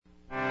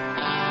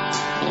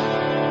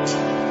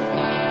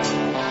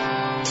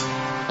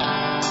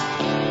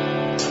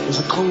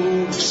There's a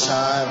code of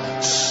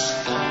silence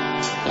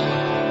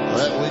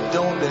that we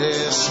don't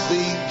dare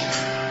speak.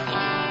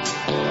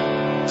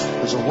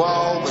 There's a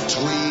wall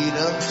between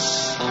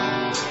us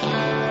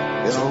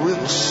and a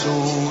river so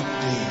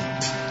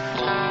deep.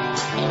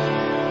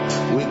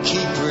 We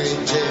keep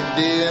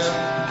pretending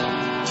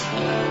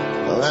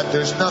that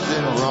there's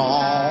nothing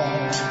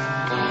wrong.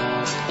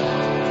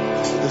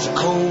 There's a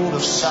code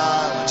of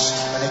silence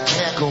and it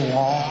can't go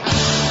on.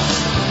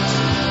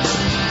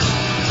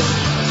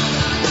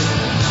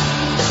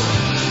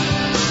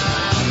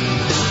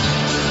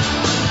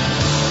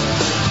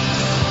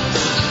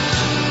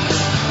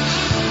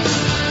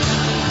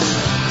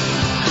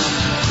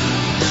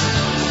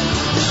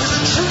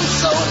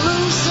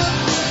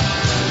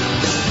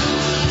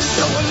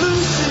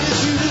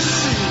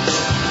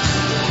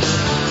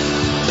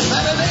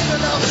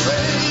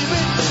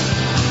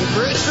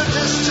 Bridge the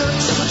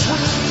distance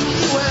between you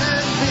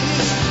and me.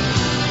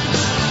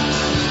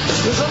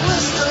 There's a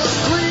list of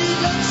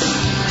grievance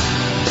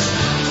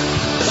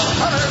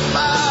 100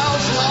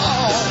 miles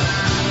long.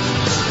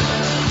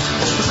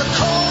 There's a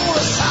code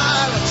of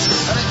silence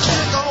and it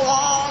can't go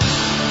on.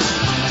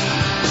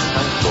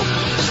 Hi folks,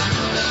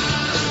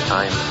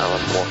 I'm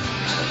Alan Watt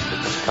and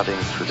this is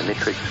Cutting Through the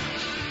Matrix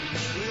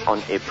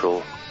on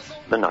April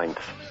the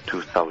 9th,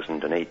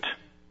 2008.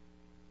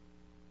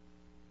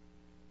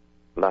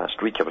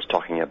 Last week I was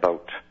talking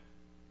about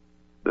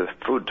the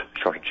food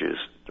shortages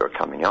that are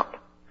coming up,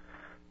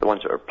 the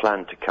ones that are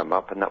planned to come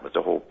up, and that was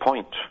the whole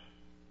point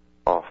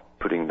of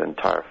putting the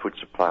entire food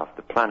supply of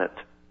the planet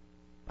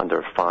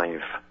under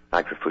 5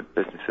 agri-food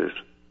businesses.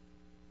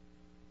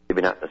 They've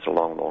been at this a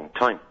long, long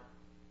time.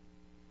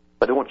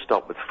 But it won't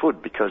stop with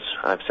food because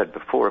I've said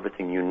before,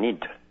 everything you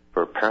need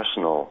for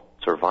personal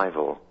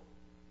survival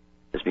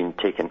has been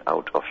taken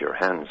out of your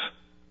hands.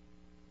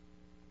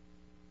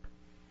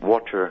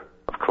 Water,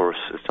 of course,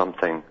 is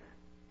something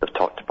they've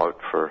talked about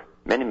for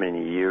many,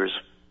 many years,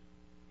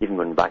 even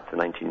going back to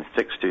the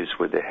 1960s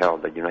where they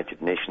held a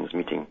United Nations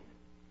meeting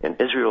in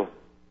Israel,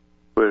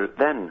 where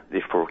then they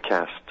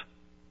forecast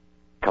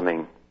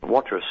coming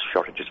water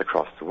shortages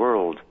across the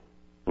world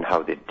and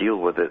how they deal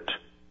with it.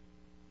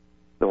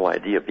 The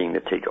idea being to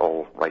take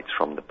all rights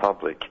from the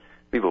public.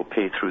 We will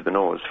pay through the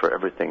nose for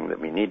everything that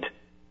we need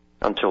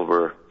until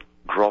we're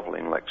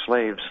groveling like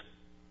slaves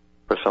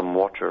for some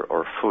water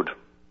or food.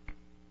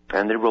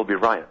 And there will be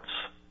riots.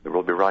 There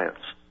will be riots.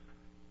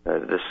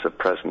 This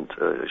present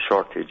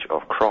shortage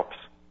of crops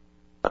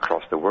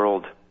across the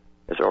world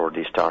is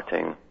already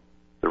starting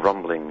the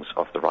rumblings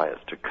of the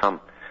riots to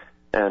come.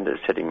 And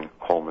it's hitting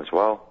home as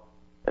well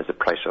as the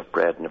price of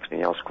bread and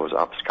everything else goes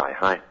up sky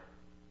high.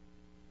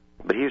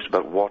 But here's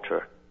about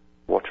water.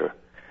 Water.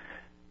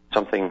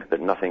 Something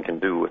that nothing can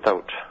do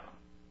without.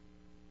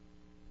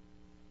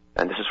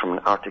 And this is from an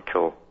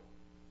article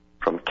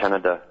from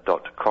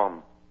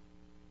Canada.com.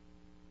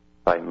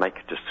 by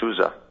Mike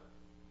D'Souza,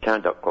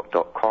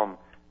 Canada.com,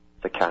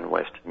 the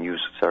CanWest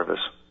News Service,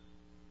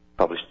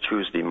 published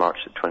Tuesday, March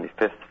the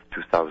 25th,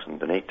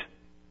 2008.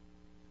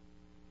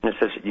 And it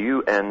says,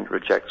 UN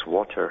rejects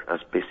water as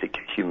basic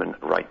human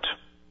right.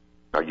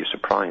 Are you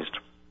surprised?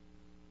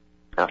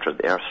 After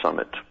the Earth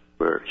Summit,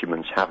 where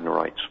humans have no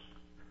rights.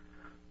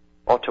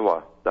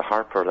 Ottawa, the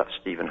Harper, that's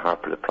Stephen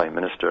Harper, the Prime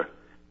Minister,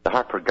 the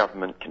Harper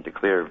government can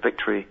declare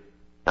victory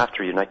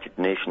after a United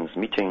Nations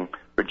meeting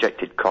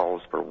rejected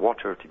calls for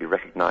water to be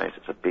recognized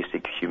as a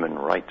basic human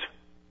right.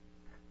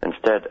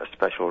 Instead, a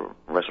special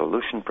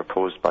resolution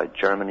proposed by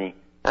Germany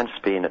and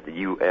Spain at the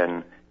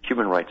UN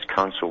Human Rights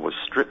Council was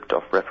stripped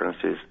of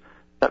references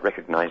that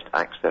recognized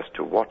access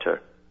to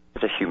water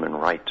as a human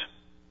right.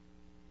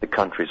 The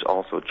countries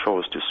also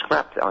chose to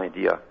scrap the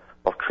idea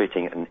of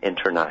creating an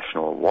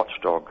international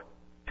watchdog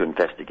to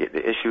investigate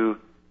the issue,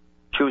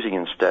 choosing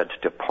instead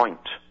to appoint.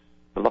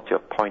 They love to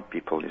appoint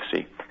people, you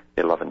see.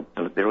 They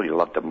really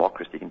love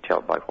democracy, you can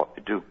tell by what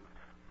they do.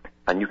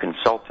 A new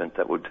consultant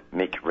that would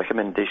make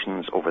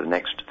recommendations over the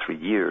next 3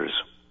 years.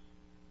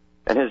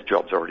 And his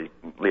job's already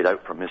laid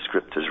out from his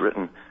script is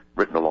written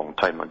a long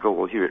time ago.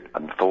 We'll hear it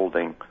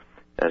unfolding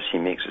as he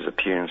makes his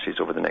appearances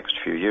over the next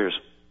few years.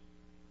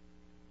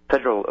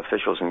 Federal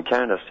officials in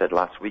Canada said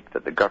last week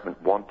that the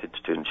government wanted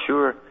to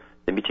ensure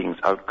the meeting's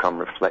outcome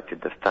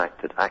reflected the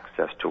fact that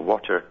access to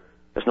water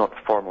is not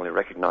formally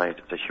recognized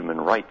as a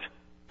human right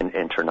in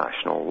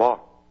international law.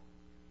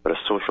 But a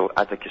social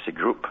advocacy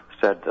group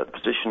said that the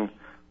position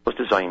was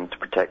designed to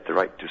protect the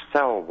right to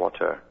sell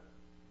water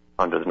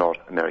under the North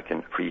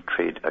American Free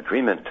Trade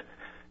Agreement.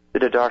 They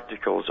did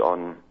articles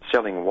on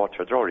selling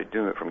water. They're already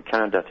doing it from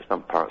Canada to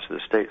some parts of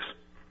the States.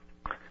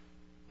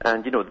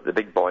 And you know that the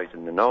big boys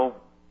in the know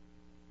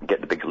get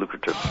the big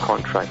lucrative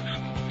contracts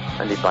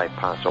and they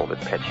bypass all the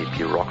petty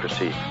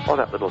bureaucracy, all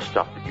that little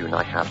stuff that you and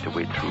I have to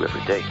wade through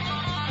every day.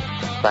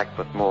 Back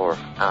with more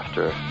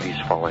after these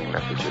following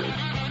messages.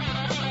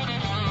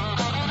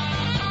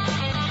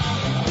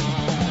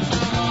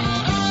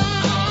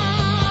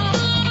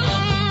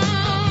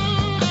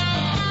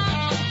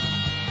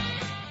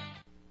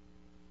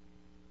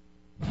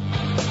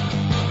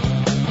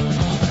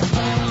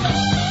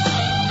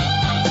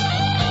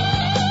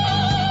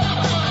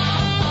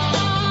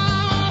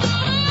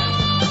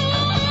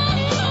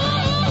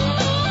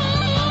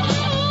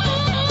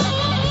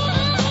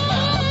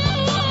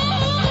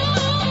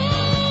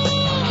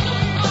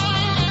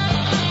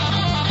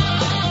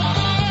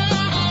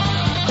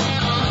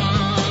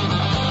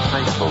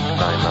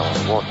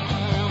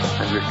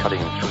 Cutting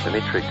Through the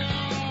Matrix.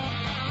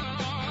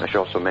 I should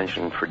also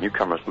mention for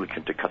newcomers, look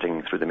into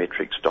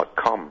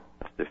cuttingthroughthematrix.com.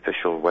 That's the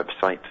official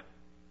website.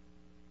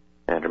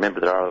 And remember,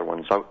 there are other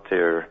ones out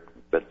there,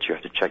 but you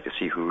have to check to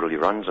see who really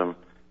runs them.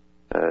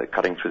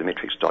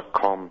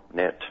 Cuttingthroughthematrix.com,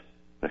 net,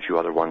 and a few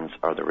other ones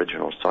are the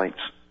original sites.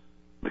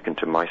 Look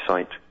into my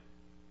site.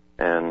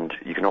 And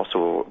you can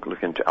also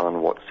look into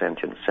Alan Watts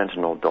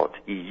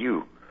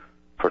Sentinel.eu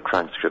for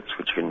transcripts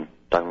which you can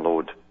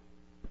download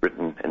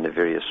written in the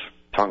various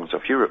tongues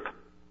of Europe.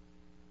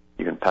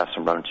 You can pass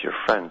them around to your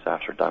friends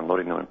after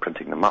downloading them and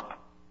printing them up.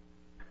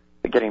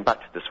 But getting back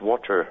to this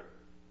water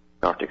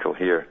article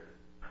here,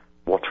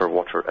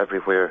 water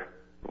everywhere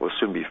will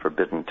soon be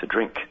forbidden to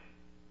drink.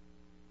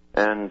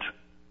 And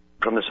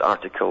from this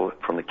article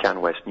from the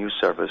CanWest News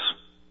Service,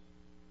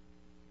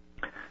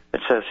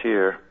 it says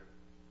here,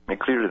 and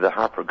clearly the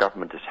Harper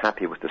government is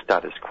happy with the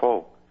status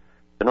quo.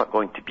 They're not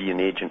going to be an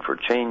agent for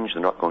change.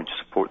 They're not going to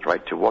support the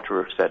right to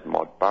water, said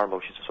Maud Barlow.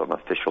 She's a sort of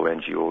official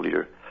NGO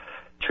leader,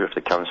 chair of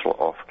the Council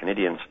of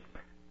Canadians.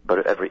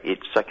 But every 8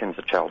 seconds,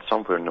 a child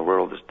somewhere in the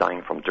world is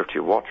dying from dirty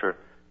water.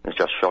 It's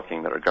just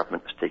shocking that our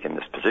government has taken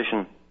this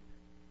position.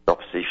 The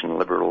opposition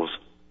Liberals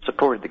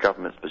supported the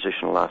government's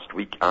position last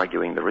week,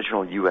 arguing the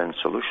original UN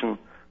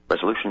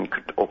resolution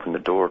could open the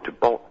door to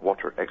bulk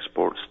water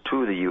exports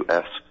to the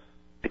U.S.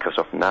 because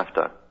of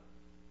NAFTA.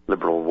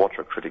 Liberal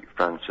water critic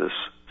Francis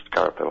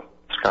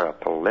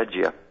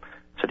Scarapelleggia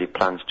said he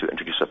plans to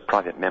introduce a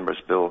private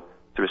member's bill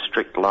to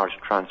restrict large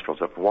transfers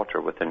of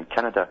water within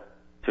Canada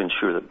to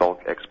ensure that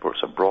bulk exports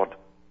abroad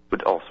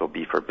would also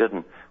be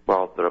forbidden.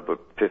 Well, they're about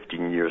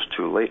 15 years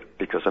too late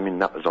because,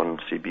 that was on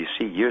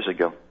CBC years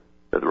ago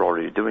that they're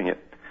already doing it.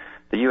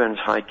 The UN's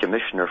High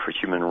Commissioner for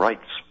Human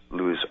Rights,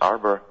 Louise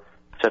Arbour,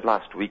 said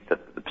last week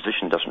that the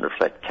position doesn't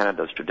reflect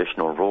Canada's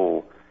traditional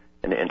role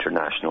in the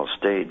international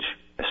stage.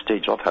 A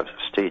stage ought to have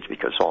a stage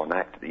because it's all an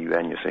act at the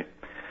UN, you see.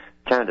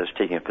 Canada is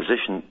taking a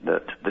position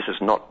that this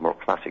is not more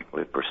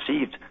classically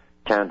perceived.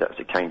 Canada is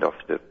a kind of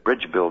the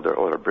bridge builder,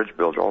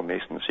 all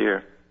Masons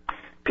here.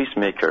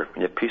 Peacemaker,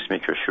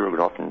 peacemaker, sure,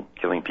 we're often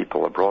killing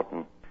people abroad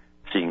and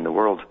seeing the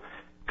world.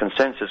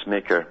 Consensus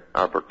maker,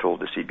 Arbour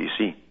told the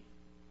CBC.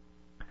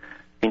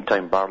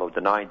 Meantime, Barlow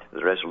denied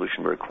the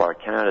resolution would require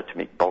Canada to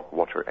make bulk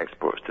water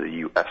exports to the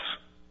U.S.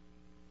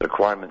 The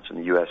requirements in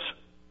the U.S.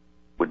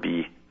 would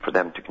be for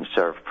them to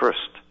conserve first,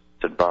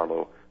 said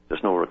Barlow.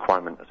 There's no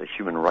requirement as a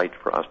human right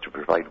for us to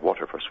provide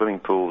water for swimming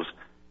pools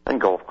and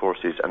golf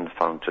courses and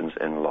fountains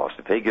in Las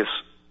Vegas.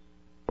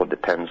 Well, it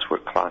depends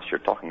what class you're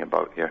talking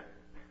about here.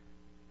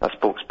 A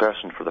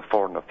spokesperson for the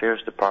Foreign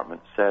Affairs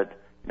Department said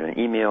in an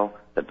email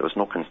that there was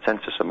no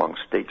consensus among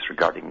states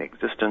regarding the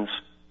existence,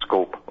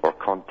 scope, or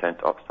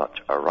content of such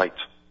a right.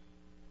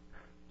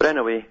 But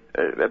anyway,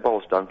 it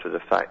boils down to the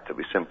fact that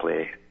we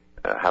simply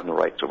have no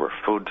rights over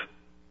food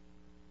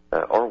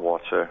or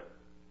water,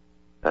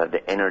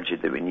 the energy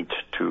that we need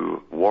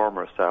to warm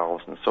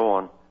ourselves and so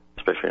on,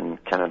 especially in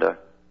Canada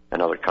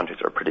and other countries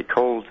that are pretty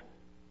cold.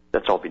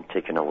 That's all been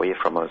taken away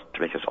from us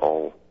to make us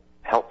all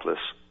helpless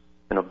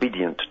and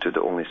obedient to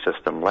the only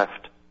system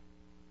left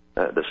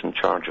that's in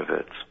charge of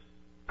it.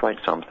 Quite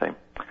something.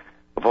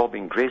 We've all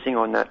been grazing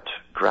on that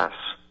grass,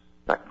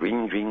 that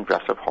green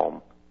grass of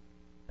home,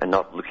 and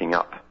not looking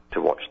up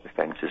to watch the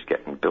fences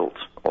getting built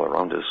all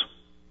around us.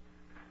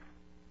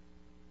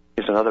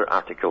 Here's another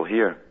article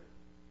here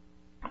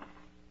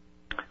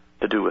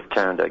to do with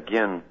Canada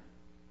again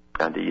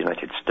and the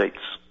United States.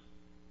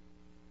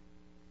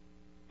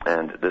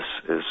 And this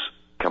is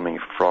coming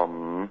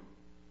from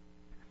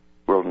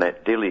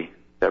WorldNet Daily,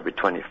 February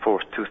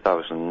 24th,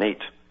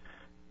 2008.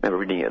 I remember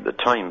reading it at the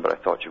time, but I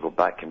thought you'd go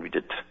back and read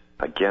it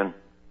again.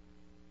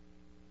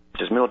 It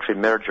says, military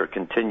merger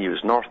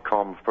continues.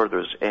 NORTHCOM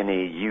furthers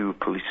NAU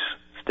police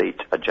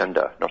state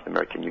agenda, North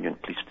American Union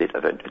police state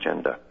event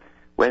agenda.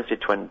 Wednesday,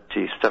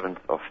 27th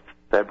of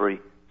February,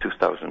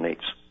 2008.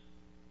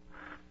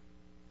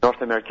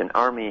 North American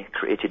Army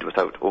created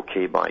without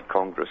okay by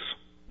Congress.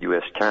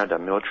 U.S.-Canada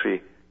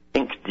military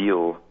inked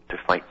deal to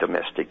fight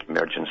domestic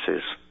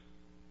emergencies.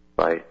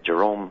 By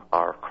Jerome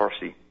R.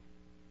 Corsi,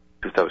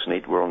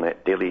 2008,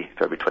 WorldNet Daily,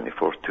 February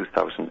 24,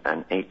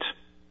 2008.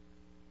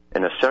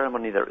 In a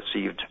ceremony that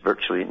received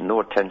virtually no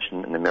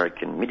attention in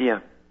American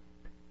media,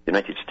 the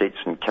United States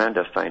and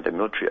Canada signed a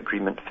military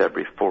agreement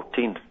February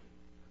 14th,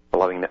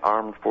 allowing the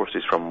armed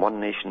forces from one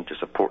nation to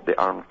support the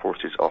armed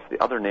forces of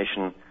the other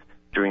nation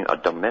during a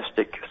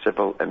domestic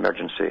civil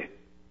emergency,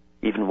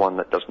 even one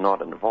that does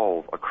not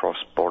involve a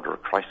cross-border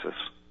crisis.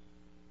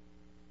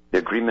 The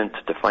agreement,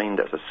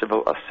 defined as a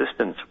civil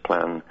assistance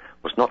plan,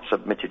 was not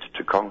submitted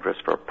to Congress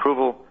for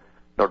approval,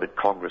 nor did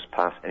Congress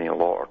pass any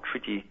law or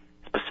treaty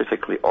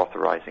specifically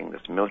authorizing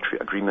this military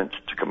agreement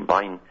to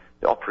combine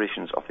the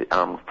operations of the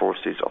armed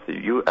forces of the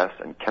U.S.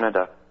 and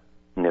Canada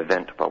in the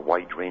event of a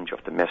wide range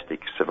of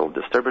domestic civil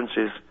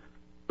disturbances,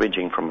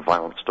 ranging from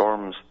violent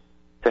storms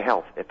to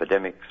health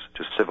epidemics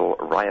to civil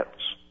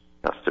riots,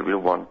 that's the real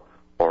one,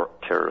 or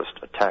terrorist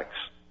attacks.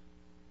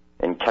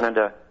 In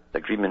Canada, the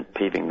agreement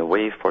paving the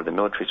way for the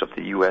militaries of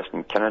the U.S.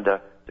 and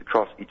Canada to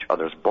cross each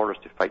other's borders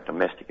to fight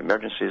domestic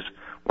emergencies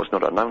was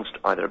not announced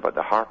either by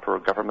the Harper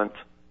government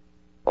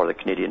or the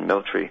Canadian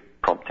military,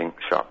 prompting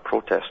sharp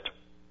protest,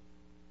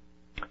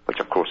 which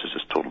of course is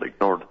just totally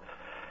ignored.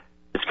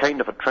 It's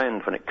kind of a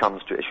trend when it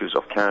comes to issues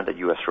of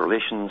Canada-US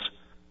relations.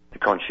 The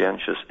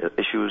conscientious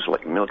issues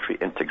like military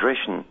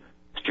integration,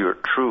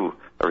 Stuart True,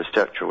 a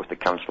researcher with the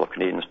Council of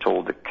Canadians,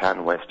 told the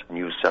CanWest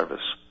News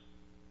Service.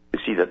 We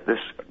see that this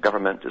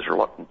government is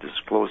reluctant to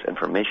disclose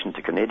information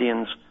to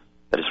Canadians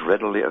that is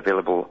readily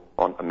available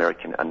on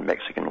American and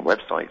Mexican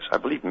websites. I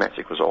believe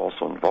Mexico is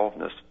also involved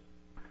in this.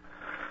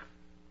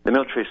 The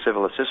military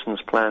civil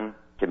assistance plan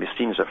can be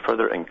seen as a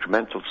further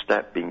incremental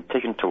step being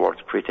taken towards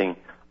creating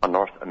a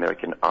North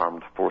American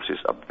armed forces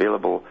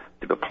available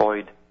to be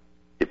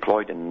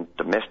deployed in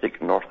domestic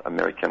North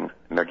American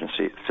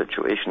emergency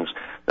situations.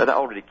 Now, that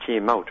already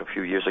came out a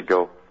few years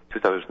ago,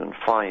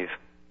 2005,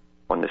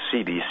 on the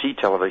CBC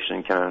television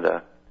in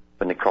Canada,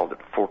 when they called it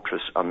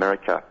Fortress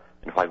America,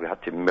 and why we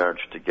had to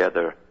merge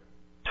together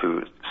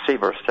to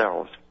save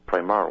ourselves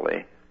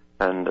primarily,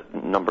 and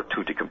number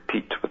two, to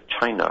compete with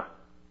China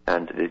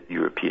and the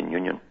European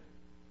Union.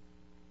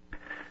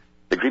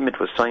 The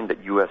agreement was signed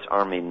at U.S.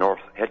 Army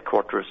North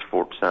Headquarters,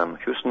 Fort Sam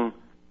Houston,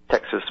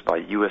 Texas, by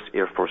U.S.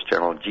 Air Force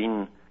General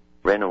Gene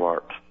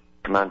Renoir,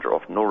 commander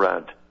of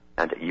NORAD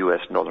and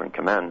U.S. Northern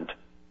Command,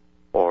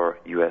 or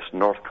U.S.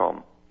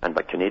 NORTHCOM, and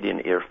by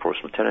Canadian Air Force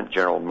Lieutenant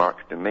General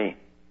Marc Dumais,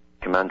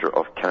 commander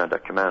of Canada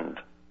Command.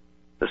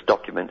 This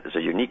document is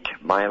a unique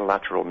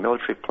bilateral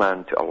military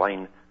plan to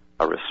align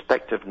our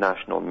respective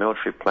national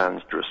military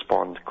plans to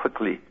respond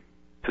quickly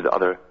to the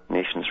other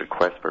nation's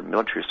request for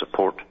military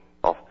support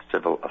of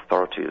civil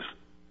authorities,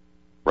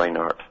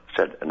 Reinhardt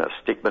said in a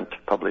statement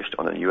published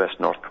on the U.S.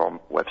 NORTHCOM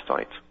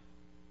website.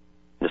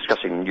 In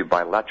discussing the new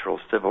bilateral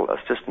civil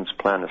assistance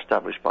plan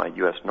established by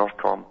U.S.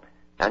 NORTHCOM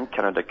and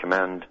Canada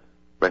Command,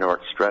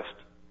 Reinhardt stressed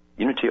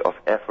unity of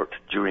effort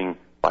during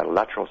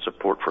bilateral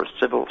support for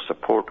civil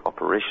support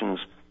operations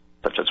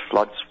such as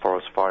floods,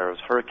 forest fires,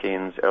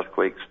 hurricanes,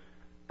 earthquakes,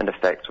 and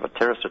effects of a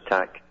terrorist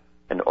attack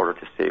in order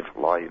to save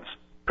lives,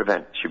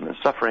 prevent human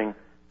suffering,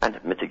 and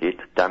mitigate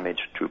damage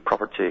to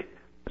property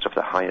is of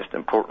the highest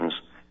importance,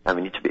 and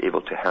we need to be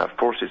able to have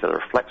forces that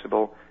are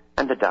flexible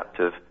and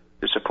adaptive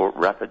to support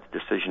rapid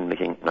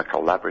decision-making in a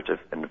collaborative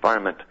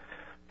environment.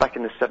 Back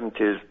in the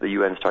 70s, the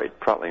UN started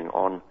prattling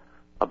on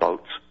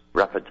about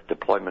rapid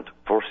deployment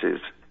forces.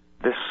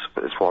 This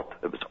is what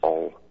it was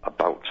all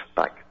about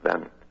back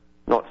then.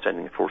 Not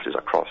sending forces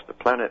across the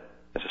planet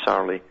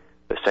necessarily,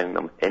 but sending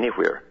them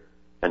anywhere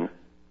in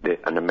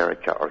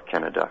America or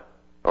Canada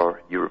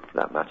or Europe for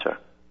that matter.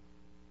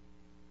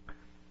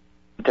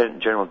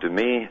 Lieutenant General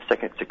Dumais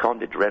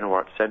seconded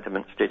Renoir's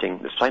sentiment, stating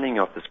the signing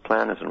of this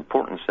plan is an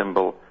important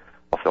symbol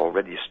of the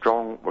already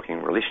strong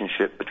working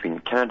relationship between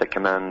Canada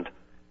Command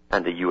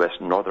and the U.S.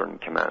 Northern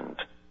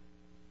Command.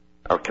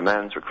 Our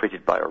commands were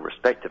created by our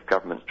respective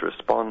governments to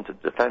respond to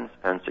defense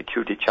and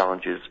security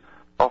challenges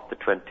of the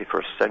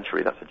 21st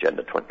century. That's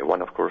Agenda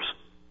 21, of course,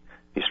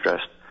 he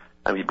stressed.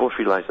 And we both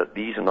realize that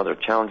these and other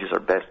challenges are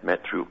best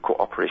met through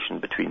cooperation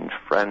between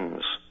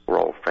friends. We're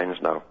all friends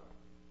now.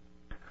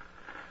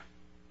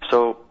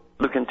 So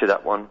look into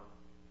that one.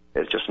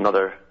 It's just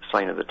another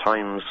sign of the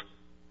times.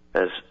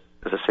 As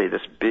I say,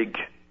 this big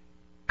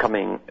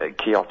coming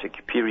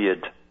chaotic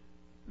period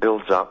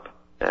builds up,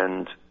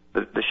 and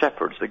the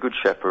shepherds, the good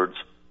shepherds,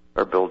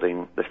 are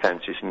building the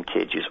fences and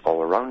cages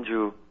all around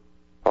you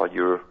while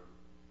you're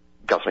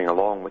guzzling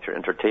along with your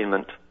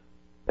entertainment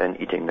and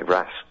eating the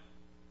grass.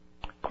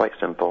 Quite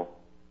simple,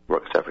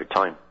 works every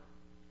time.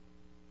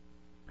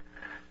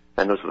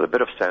 And those with a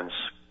bit of sense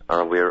are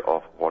aware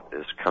of what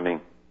is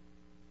coming.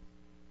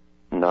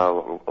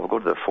 Now, I'll go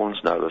to the phones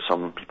now. There's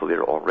some people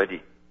there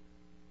already.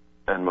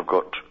 And we've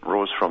got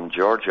Rose from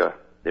Georgia.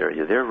 There, are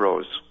you there,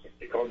 Rose?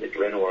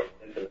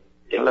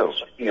 Hello.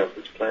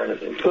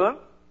 Hello?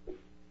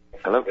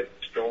 Hello?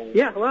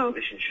 Yeah, hello.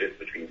 Relationship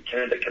between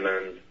Canada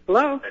Command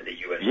Hello? and the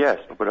U.S. Yes,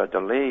 we've got a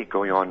delay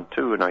going on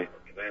too, and I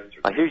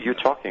hear you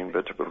talking,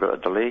 but we've got a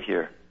delay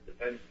here.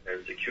 Defense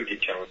and security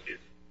challenges.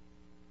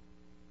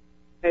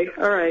 Hey,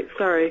 all right,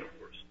 sorry.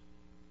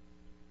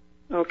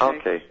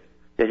 Okay.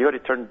 Yeah, you got to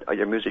turn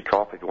your music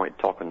off if you want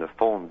to talk on the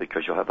phone,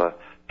 because you'll have a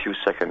few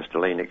seconds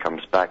delay and it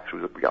comes back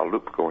through. We got a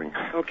loop going.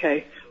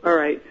 Okay, all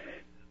right.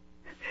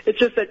 It's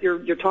just that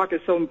your talk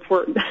is so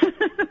important.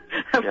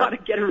 I want to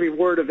get every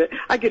word of it.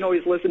 I can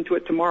always listen to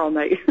it tomorrow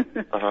night.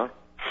 Uh-huh.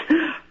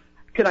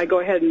 Can I go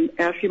ahead and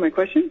ask you my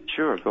question?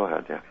 Sure, go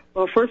ahead, yeah.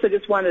 Well, first I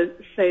just want to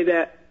say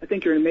that I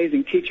think you're an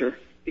amazing teacher,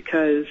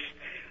 because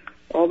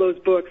all those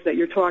books that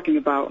you're talking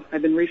about,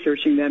 I've been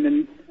researching them,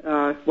 and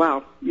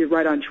wow, you're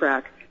right on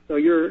track. So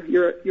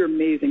you're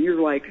amazing.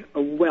 You're like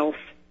a wealth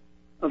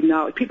of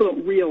knowledge. People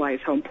don't realize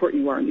how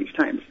important you are in these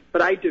times,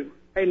 but I do.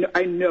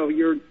 I know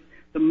you're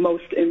the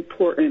most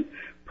important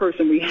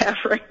person we have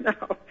right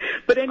now.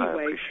 But anyway,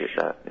 I appreciate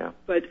that. Yeah.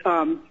 But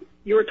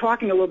you were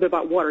talking a little bit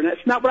about water, and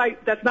that's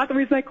not the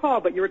reason I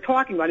called. But you were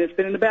talking about it. It's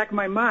been in the back of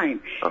my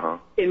mind. Uh-huh.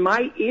 In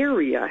my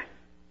area,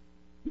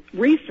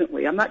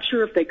 recently, I'm not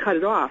sure if they cut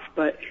it off,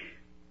 but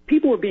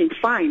people were being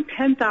fined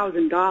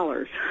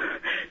 $10,000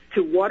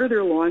 to water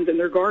their lawns and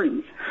their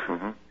gardens.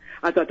 Mm-hmm.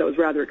 I thought that was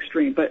rather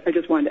extreme, but I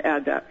just wanted to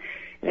add that.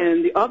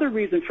 And the other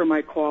reason for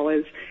my call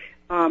is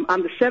on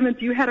the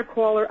 7th, you had a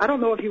caller. I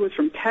don't know if he was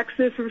from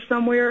Texas or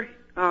somewhere.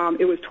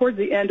 It was towards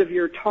the end of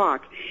your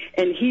talk,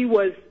 and he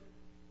was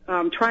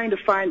trying to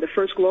find the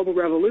first global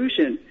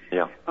revolution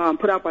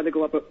put out by the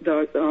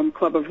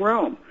Club of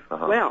Rome.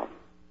 Uh-huh. Well,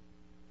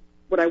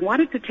 what I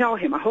wanted to tell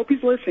him, I hope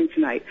he's listening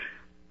tonight,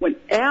 when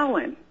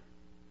Alan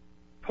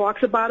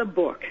talks about a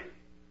book,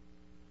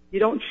 you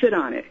don't sit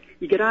on it.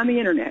 You get on the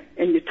Internet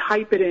and you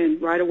type it in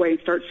right away and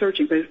start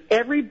searching, because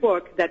every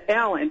book that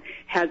Alan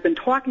has been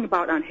talking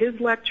about on his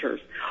lectures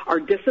are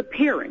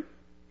disappearing.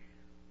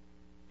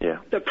 Yeah.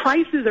 The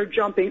prices are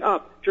jumping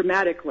up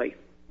dramatically,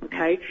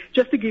 okay?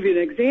 Just to give you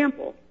an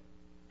example,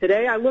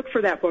 today I looked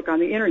for that book on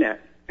the Internet.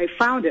 I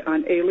found it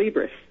on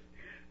A-Libris.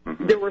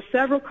 Mm-hmm. There were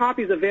several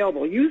copies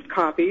available, used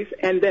copies,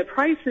 and the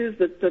prices,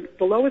 the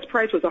lowest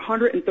price was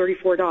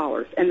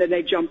 $134, and then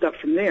they jumped up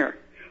from there.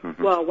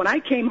 Mm-hmm. Well, when I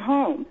came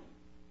home,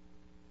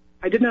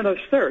 I did another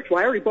search. Well,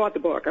 I already bought the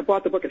book. I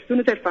bought the book as soon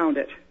as I found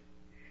it.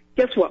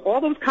 Guess what?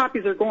 All those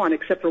copies are gone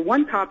except for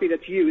one copy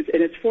that's used,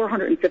 and it's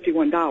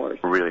 $451.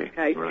 Really?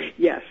 Okay? Right.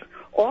 Yes.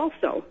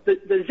 Also,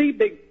 the Z.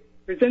 Big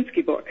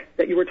Brzezinski book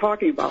that you were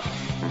talking about,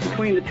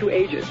 Between the Two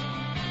Ages.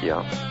 Yeah.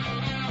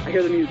 I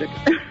hear the music.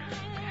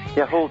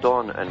 Yeah, hold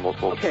on, and we'll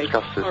okay.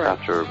 discuss this right.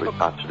 after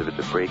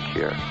the break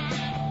here.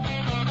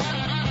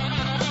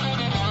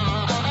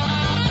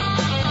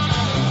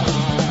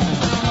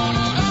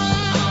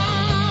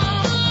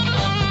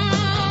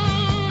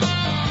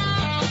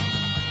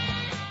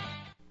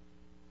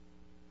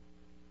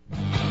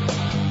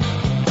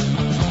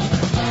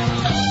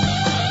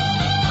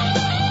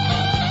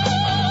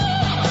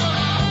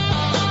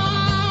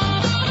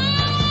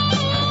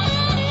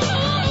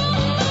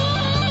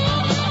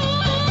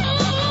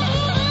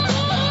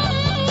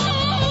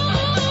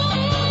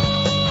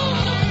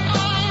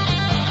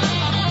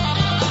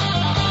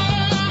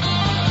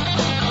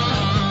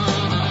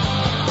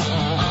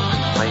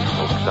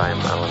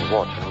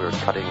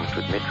 Cutting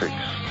through the matrix,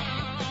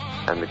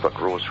 and we've got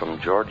Rose from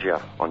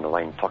Georgia on the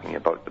line talking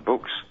about the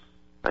books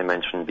I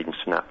mentioned being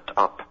snapped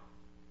up.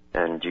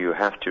 And you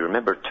have to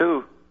remember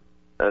too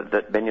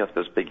that many of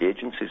those big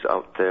agencies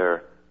out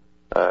there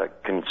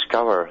can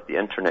scour the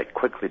internet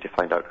quickly to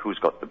find out who's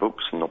got the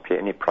books, and they'll pay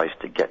any price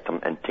to get them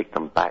and take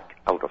them back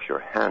out of your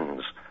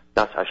hands.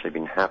 That's actually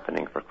been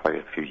happening for quite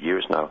a few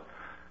years now.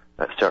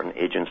 Certain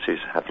agencies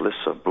have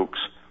lists of books,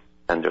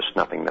 and they're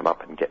snapping them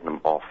up and getting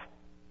them off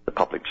the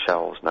public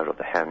shelves and out of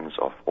the hands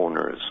of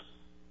owners.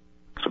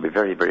 So be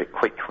very, very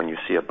quick when you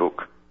see a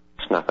book.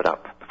 Snap it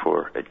up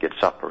before it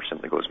gets up or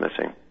simply goes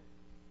missing.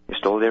 You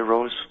still there,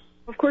 Rose?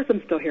 Of course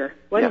I'm still here.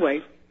 Well, yes.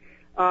 Anyway,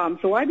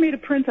 so I made a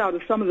printout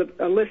of some of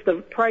a list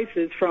of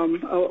prices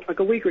from like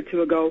a week or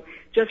two ago,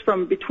 just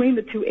from Between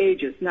the Two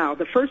Ages. Now,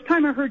 the first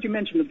time I heard you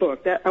mention the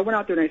book, I went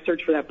out there and I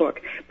searched for that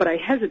book, but I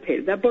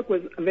hesitated. That book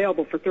was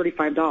available for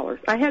 $35.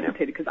 I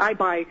hesitated because I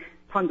buy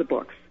tons of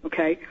books,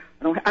 okay?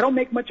 I don't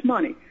make much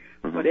money.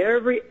 Mm-hmm. But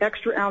every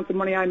extra ounce of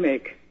money I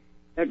make,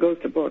 that goes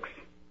to books.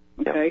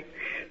 Okay?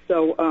 Yeah.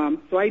 So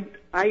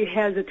I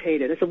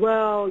hesitated. I said,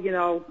 well,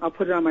 I'll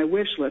put it on my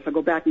wish list. I'll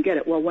go back and get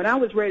it. Well, when I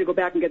was ready to go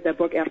back and get that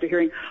book after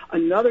hearing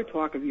another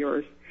talk of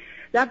yours,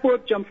 that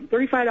book jumped from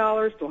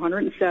 $35 to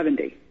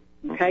 $170.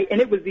 Okay?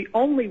 And it was the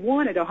only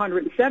one at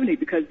 $170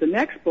 because the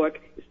next book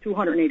is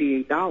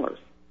 $288.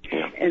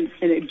 Yeah. And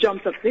it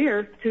jumps up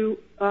there to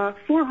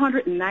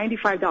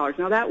 $495.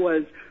 Now, that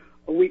was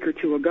a week or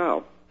two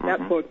ago.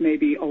 That book may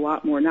be a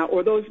lot more now,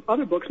 or those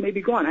other books may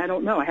be gone. I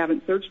don't know. I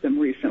haven't searched them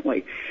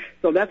recently.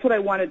 So that's what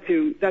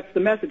that's the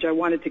message I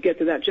wanted to get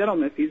to that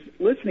gentleman, if he's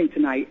listening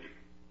tonight,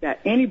 that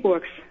any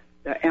books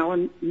that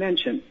Alan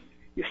mentioned,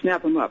 you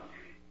snap them up.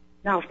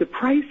 Now, if the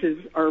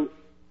prices are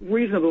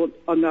reasonable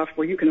enough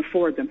where you can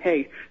afford them,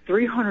 hey,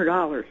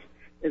 $300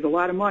 is a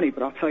lot of money,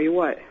 but I'll tell you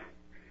what,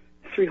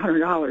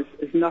 $300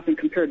 is nothing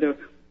compared to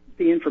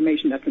the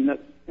information that's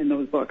in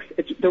those books.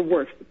 They're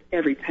worth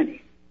every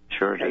penny.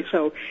 Sure. Okay,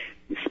 so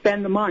you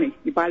spend the money.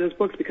 You buy those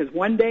books because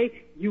one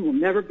day you will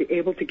never be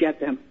able to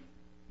get them.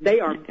 They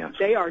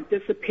are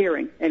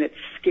disappearing, and it's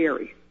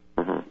scary.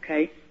 Mm-hmm.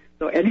 Okay,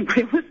 so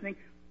anybody listening,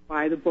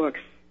 buy the books.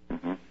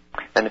 Mm-hmm.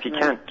 And if you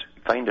can't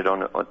find it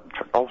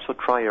also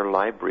try your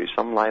library.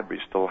 Some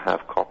libraries still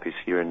have copies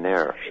here and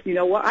there. You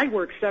know what? I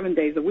work 7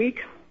 days a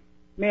week.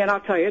 Man, I'll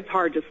tell you, it's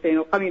hard to stay.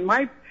 I mean,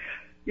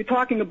 you're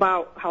talking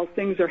about how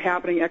things are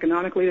happening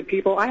economically to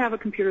people. I have a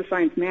computer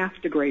science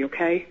math degree.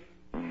 Okay.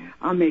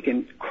 I'm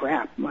making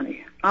crap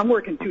money. I'm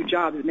working 2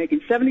 jobs and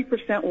making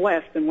 70%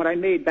 less than what I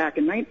made back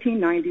in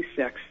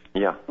 1996.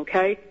 Yeah.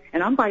 Okay?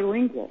 And I'm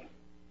bilingual.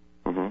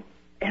 Mm-hmm.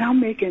 And I'm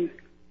making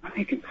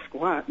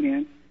squat,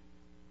 man.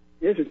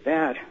 This is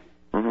bad.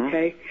 Mm-hmm.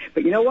 Okay?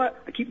 But you know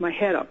what? I keep my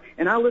head up.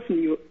 And I listen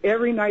to you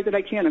every night that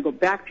I can. I go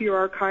back to your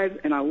archives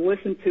and I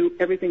listen to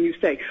everything you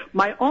say.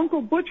 My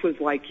Uncle Butch was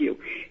like you.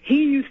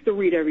 He used to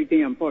read every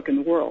damn book in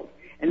the world.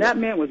 And that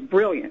man was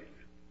brilliant.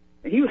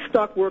 And he was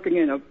stuck working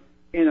in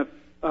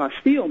a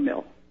steel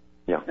mill.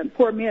 Yeah. That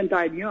poor man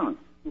died young,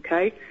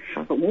 okay?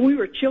 But when we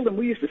were children,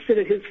 we used to sit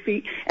at his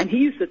feet, and he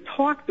used to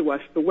talk to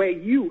us the way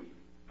you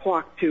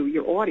talk to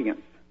your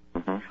audience.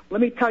 Mm-hmm.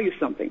 Let me tell you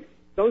something.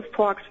 Those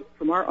talks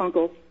from our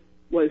uncle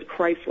was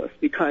priceless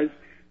because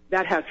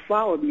that has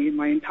followed me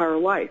my entire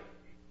life.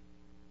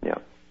 Yeah.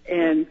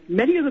 And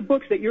many of the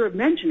books that you're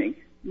mentioning,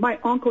 my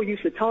uncle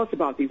used to tell us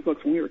about these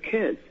books when we were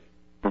kids.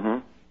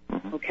 Mm-hmm.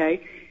 Mm-hmm.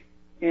 Okay?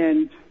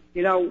 And,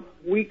 you know,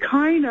 we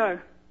kind of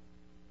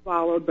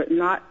followed, but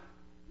not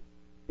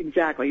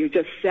exactly. It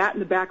just sat in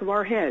the back of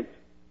our heads.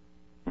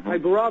 Mm-hmm. My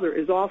brother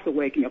is also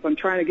waking up. I'm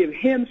trying to give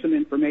him some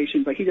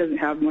information, but he doesn't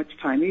have much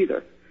time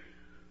either.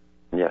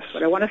 Yes.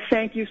 But I want to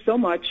thank you so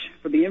much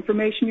for the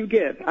information you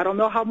give. I don't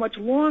know how much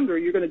longer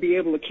you're going to be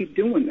able to keep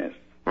doing this.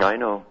 I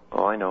know.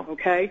 Oh, I know.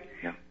 Okay?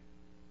 Yeah.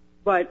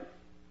 But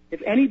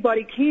if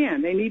anybody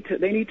can, they need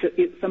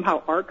to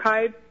somehow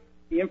archive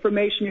the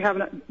information you have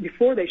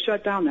before they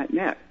shut down that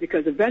net,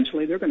 because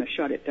eventually they're going to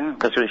shut it down.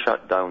 That's really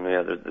shut down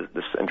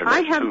this internet.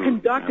 I have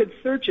conducted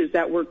searches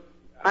that were,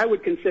 I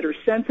would consider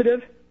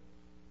sensitive,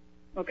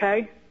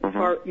 okay,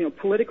 or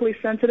politically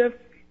sensitive,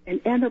 and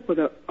end up with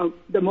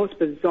the most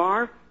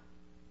bizarre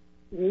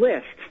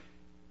list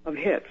of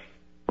hits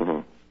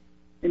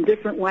in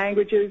different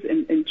languages,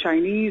 in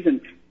Chinese,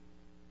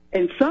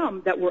 and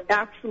some that were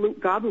absolute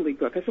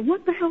gobbledygook. I said,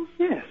 what the hell is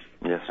this?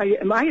 Yes.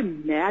 Am I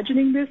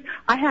imagining this?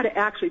 I had to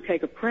actually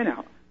take a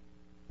printout.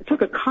 I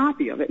took a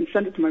copy of it and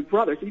sent it to my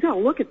brother. I said, you got to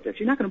look at this.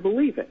 You're not going to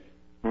believe it.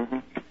 Mm-hmm.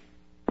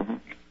 Mm-hmm.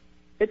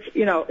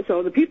 It's,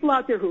 so the people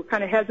out there who are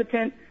kind of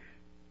hesitant,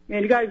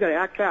 man, you guys got to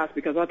act fast,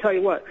 because I'll tell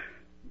you what,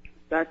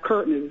 that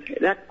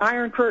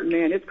Iron Curtain,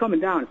 man, it's coming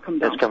down. It's coming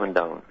down. It's coming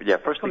down. Yeah,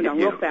 first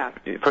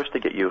they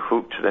get you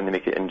hooked, then they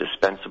make it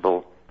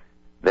indispensable,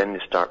 then they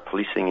start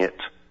policing it.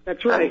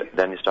 That's right. And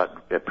then you start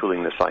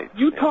pulling the sites.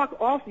 You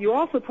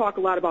also talk a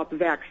lot about the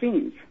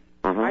vaccines.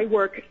 Mm-hmm. I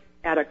work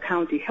at a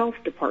county health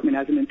department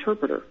as an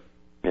interpreter.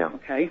 Yeah.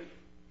 Okay.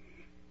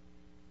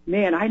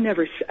 Man, I've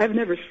never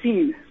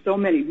seen so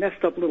many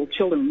messed up little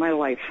children in my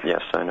life.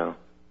 Yes, I know.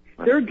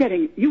 They're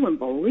getting, you wouldn't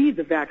believe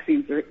the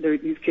vaccines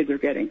these kids are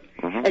getting.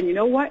 Mm-hmm. And you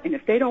know what? And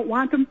if they don't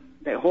want them,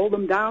 they hold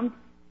them down,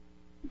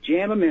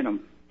 jam them in them.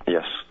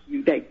 Yes.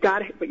 They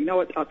got it. But you know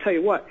what? I'll tell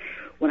you what.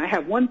 When I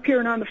have one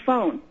parent on the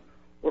phone,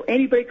 or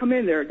anybody come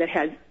in there that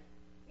has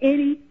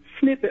any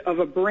snippet of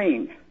a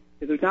brain,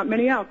 because there's not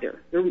many out there.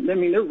 They're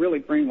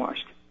really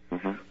brainwashed.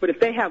 Mm-hmm. But if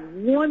they have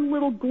one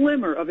little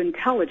glimmer of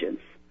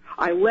intelligence,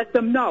 I let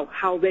them know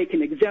how they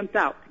can exempt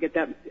out to get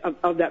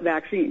that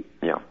vaccine.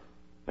 Yeah.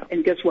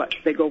 And guess what?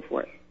 They go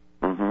for it.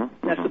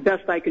 Mm-hmm. That's the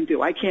best I can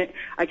do. I can't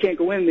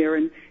go in there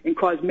and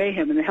cause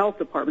mayhem in the health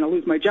department. I'll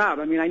lose my job.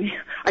 I mean, I need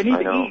to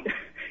eat.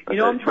 You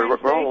know what I'm trying to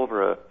say?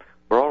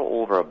 We're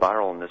all over a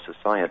barrel in this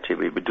society.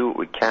 We do what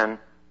we can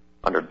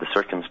under the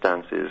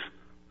circumstances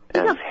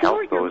and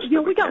help those.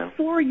 We got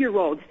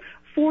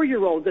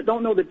 4-year-olds that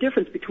don't know the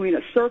difference between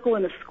a circle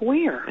and a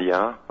square.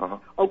 Yeah. Uh-huh.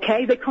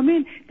 Okay, they come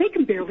in, they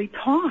can barely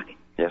talk.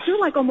 Yes. They're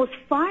like almost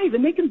 5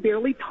 and they can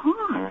barely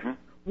talk. Mm-hmm.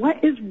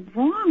 What is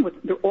wrong with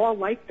them? They're all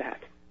like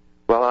that.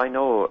 Well, I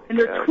know. And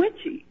they're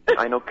twitchy.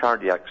 I know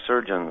cardiac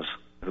surgeons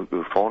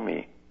who phone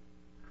me,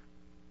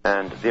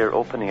 and they're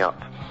opening up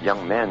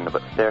young men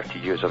about 30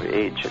 years of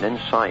age, and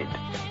inside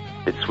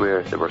it's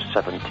where they were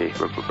 70.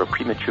 We're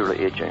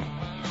prematurely aging.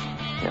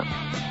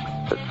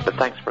 Yeah. But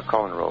thanks for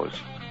calling, Rose.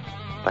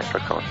 Thanks for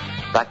calling.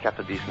 Back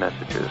after these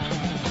messages.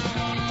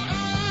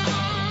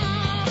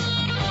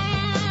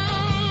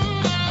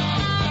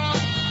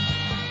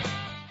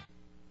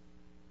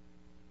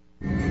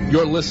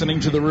 You're listening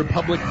to the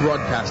Republic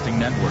Broadcasting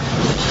Network,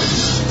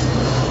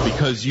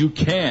 because you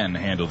can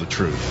handle the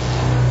truth.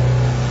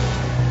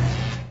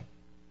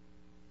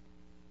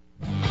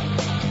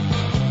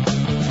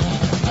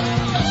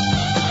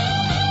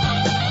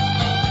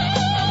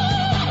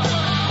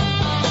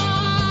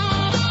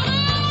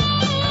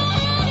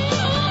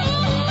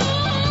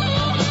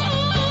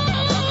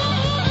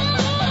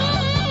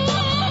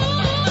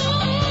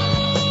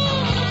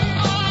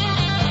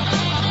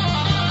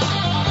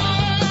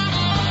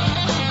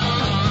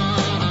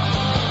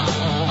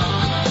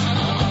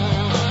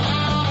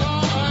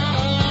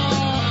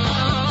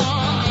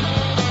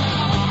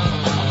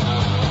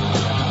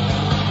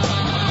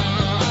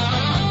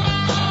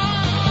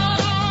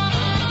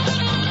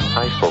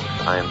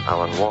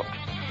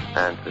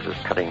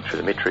 Cutting Through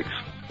the Matrix.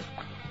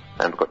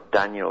 And we've got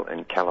Daniel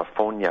in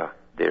California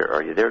there.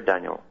 Are you there,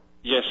 Daniel?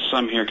 Yes,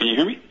 I'm here. Can you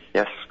hear me?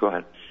 Yes, go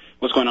ahead.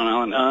 What's going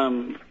on,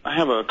 Alan? I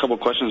have a couple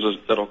questions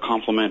that'll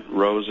complement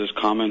Rose's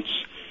comments.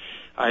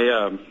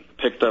 I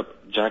picked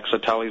up Jack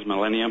Satali's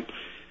Millennium.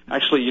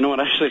 Actually, you know what?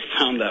 I actually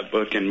found that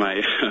book in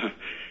my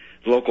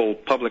local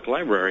public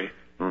library.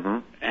 Mm-hmm.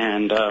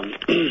 And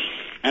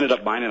ended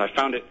up buying it. I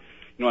found it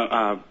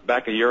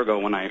back a year ago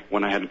when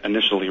I had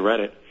initially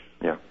read it.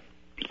 Yeah.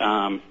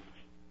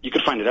 You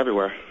could find it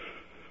everywhere,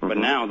 mm-hmm. But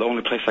now the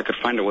only place I could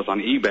find it was on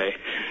eBay.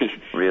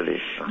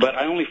 Really? But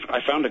I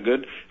found a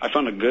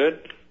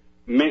good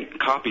mint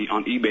copy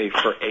on eBay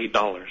for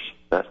 $8.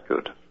 That's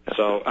good.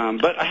 So,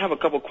 but I have a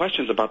couple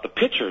questions about the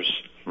pictures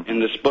in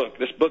this book.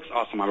 This book's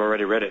awesome. I've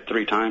already read it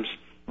 3 times.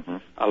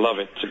 I love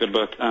it. It's a good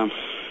book.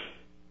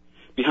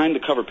 Behind the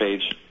cover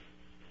page,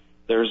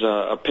 there's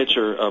a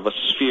picture of a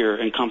sphere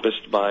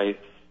encompassed by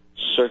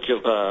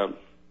circles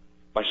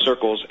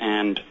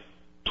and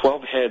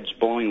 12 heads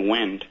blowing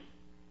wind.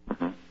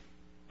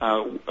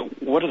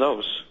 What are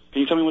those?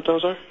 Can you tell me what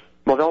those are?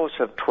 Well, they always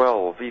have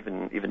 12.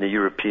 Even the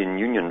European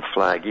Union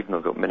flag, even though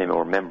they've got many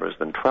more members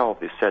than 12,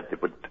 they said they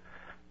would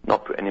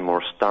not put any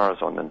more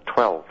stars on than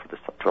 12 for the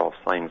 12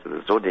 signs of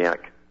the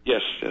zodiac.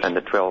 Yes. And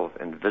the 12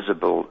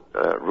 invisible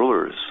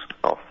rulers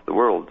of the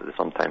world, they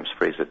sometimes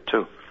phrase it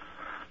too,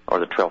 or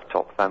the 12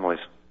 top families.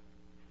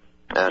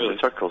 And Really?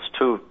 the circles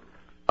too,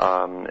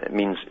 it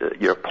means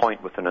you're a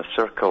point within a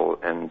circle,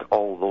 and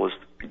all those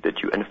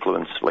that you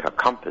influence, like a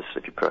compass,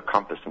 if you put a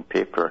compass on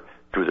paper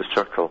through the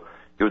circle,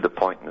 you're the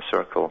point in the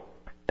circle,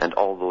 and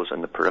all those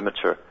in the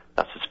perimeter,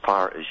 that's as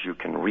far as you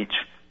can reach.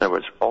 In other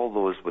words, all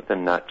those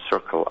within that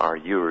circle are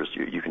yours.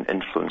 You can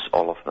influence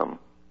all of them.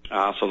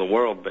 So the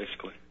world,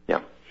 basically.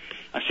 Yeah.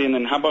 I see. And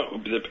then how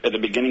about at the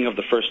beginning of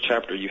the first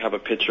chapter, you have a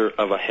picture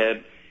of a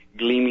head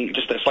gleaming. It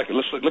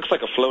looks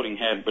like a floating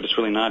head, but it's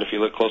really not. If you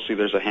look closely,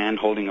 there's a hand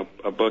holding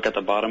a book at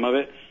the bottom of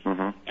it,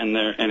 and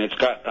it's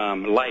got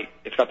light.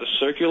 It's got the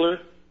circular,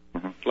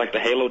 like the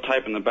halo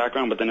type in the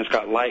background, but then it's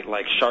got light,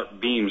 like sharp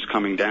beams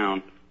coming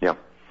down. Yeah.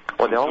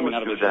 Well, they always coming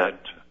out of do his that. head.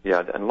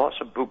 Yeah, and lots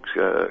of books,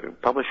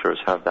 publishers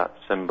have that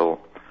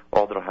symbol,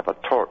 or they'll have a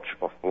torch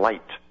of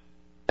light.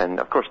 And,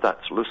 of course,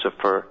 that's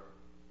Lucifer,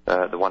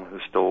 the one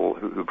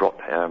who brought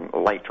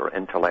light or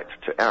intellect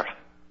to earth.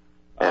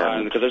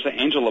 Because there's an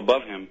angel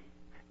above him.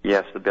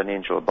 Yes, there'll be an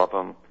angel above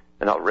him,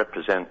 and that'll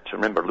represent,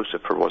 remember,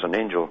 Lucifer was an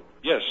angel.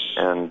 Yes.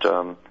 And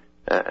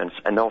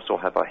also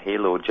have a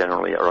halo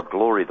generally, or a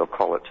glory, they'll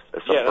call it.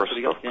 It's a burst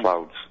of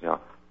clouds, yeah.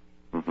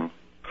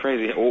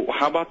 Crazy. Well,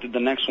 how about the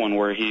next one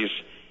where he's,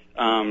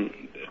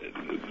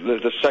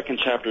 the second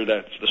chapter,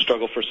 that's the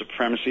struggle for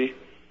supremacy,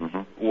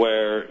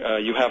 where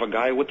you have a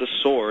guy with a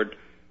sword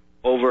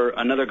over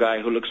another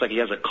guy who looks like he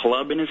has a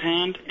club in his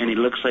hand, and he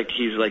looks like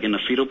he's like in a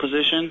fetal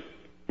position.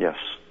 Yes.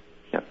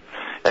 Yeah.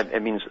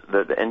 It means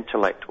the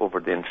intellect over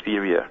the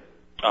inferior.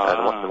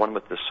 The one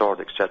with the sword,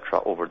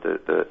 etc., over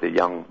the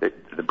young,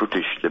 the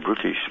brutish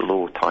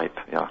low type.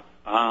 Yeah.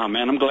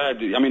 Man, I'm glad.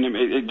 I mean,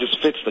 it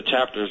just fits the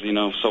chapters,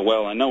 so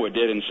well. I know it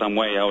did in some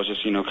way. I was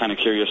just, kind of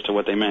curious to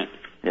what they meant.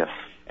 Yes.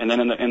 And then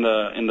in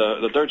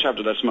the third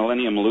chapter, that's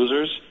Millennium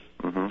Losers.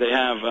 They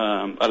have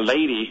a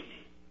lady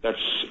that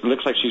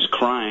looks like she's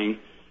crying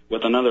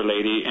with another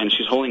lady, and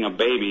she's holding a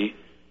baby,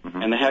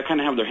 and they kind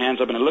of have their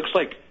hands up, and it looks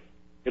like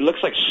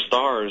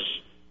stars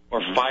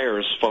or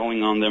fires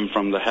falling on them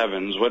from the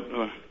heavens. What?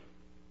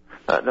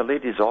 The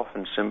ladies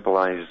often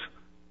symbolize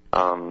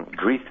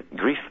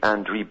grief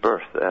and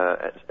rebirth.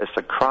 It's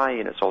a cry,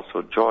 and it's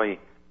also joy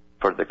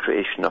for the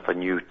creation of a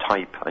new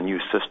type, a new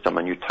system,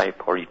 a new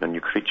type, or even a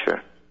new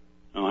creature.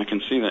 Oh, I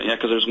can see that. Yeah,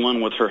 because there's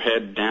one with her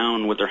head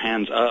down with her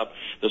hands up.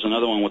 There's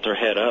another one with her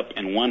head up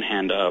and one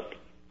hand up.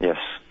 Yes.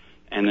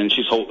 And then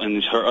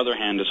and her other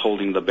hand is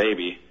holding the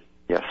baby.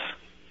 Yes.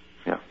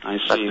 Yeah. I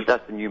see.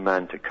 That's the new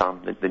man to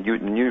come. The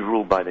new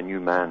rule by the new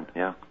man.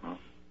 Yeah.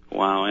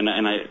 Wow.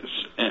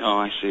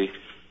 I see.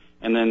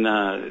 And then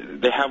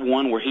they have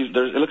one where it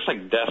looks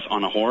like death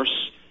on a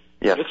horse.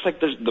 Yes. It looks like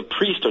there's the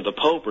priest or the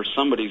pope or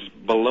somebody's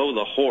below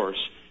the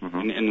horse,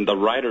 and the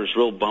rider's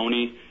real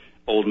bony.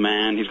 Old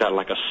man, he's got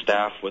like a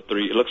staff with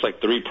it looks like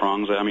 3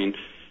 prongs. I mean,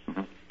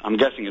 I'm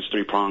guessing it's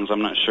 3 prongs.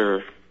 I'm not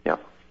sure. Yeah.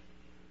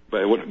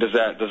 But does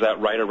that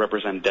rider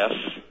represent death?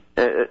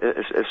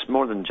 It's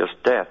more than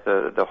just death.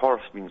 The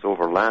horse means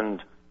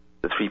overland.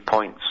 The 3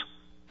 points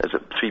is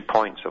 3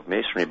 points of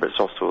masonry, but it's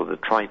also the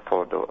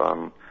tripod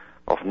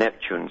of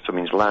Neptune, so it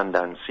means land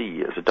and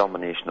sea. It's a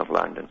domination of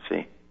land and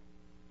sea.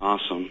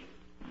 Awesome.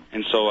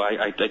 And so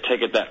I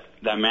take it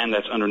that man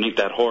that's underneath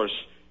that horse,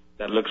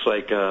 that looks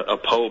like a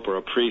pope or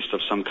a priest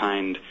of some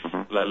kind,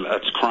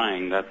 that's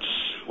crying. That's,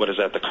 what is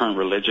that, the current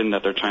religion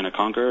that they're trying to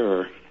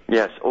conquer? Or?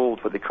 Yes,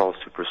 what they call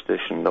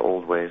superstition, the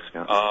old ways.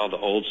 Yeah. Oh, the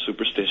old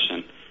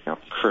superstition. Yeah.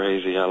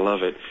 Crazy, I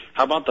love it.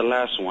 How about the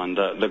last one?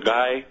 The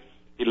guy,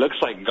 he looks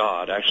like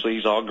God. Actually,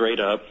 he's all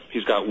grayed up.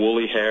 He's got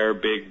woolly hair,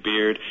 big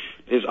beard.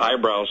 His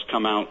eyebrows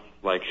come out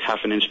like half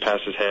an inch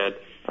past his head.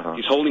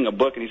 He's holding a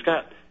book, and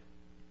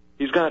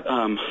he's got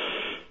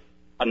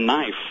a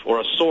knife or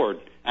a sword.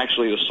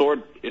 Actually, the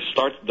sword,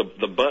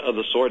 the butt of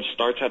the sword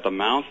starts at the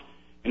mouth,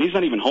 and he's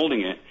not even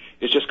holding it.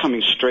 It's just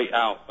coming straight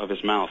out of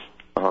his mouth.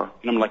 And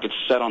I'm like, it's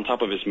set on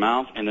top of his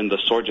mouth, and then the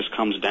sword just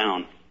comes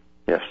down.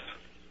 Yes.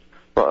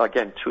 Well,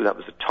 again, too, that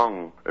was the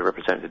tongue. It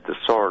represented the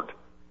sword.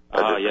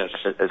 Yes.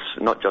 It's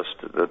not just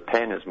the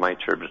pen is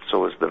mightier, but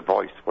so is the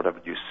voice.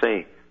 Whatever you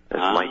say is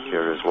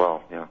mightier as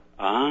well. Yeah.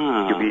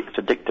 It's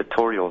a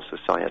dictatorial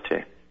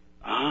society.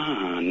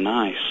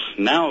 Nice.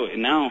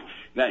 Now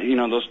that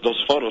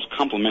those photos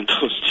complement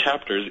those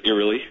chapters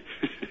eerily.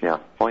 Yeah.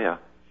 Oh, yeah.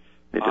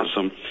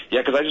 Awesome.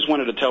 Yeah, because I just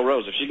wanted to tell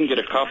Rose, if she can get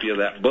a copy of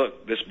that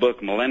book, this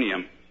book,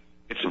 Millennium,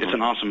 it's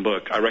an awesome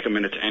book. I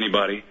recommend it to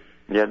anybody.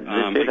 Yeah,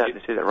 they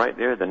say that right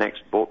there. The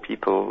next boat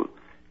people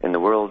in the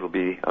world will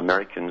be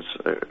Americans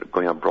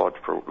going abroad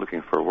for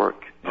looking for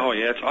work. Oh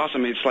yeah, it's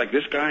awesome. It's like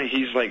this guy.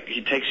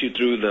 He takes you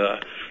through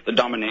the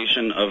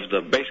domination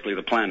of basically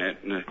the planet,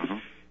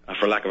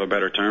 for lack of a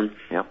better term.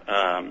 Yeah.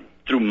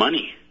 Through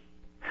money.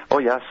 Oh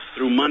yes.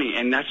 Through money,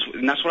 and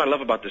that's what I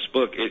love about this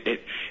book.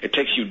 It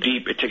takes you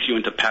deep. It takes you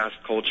into past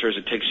cultures.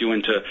 It takes you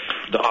into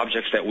the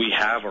objects that we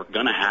have or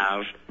gonna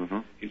have.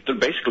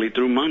 Basically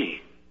through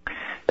money.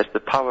 It's the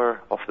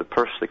power of the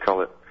purse, they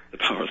call it. The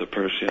power of the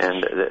purse, yes.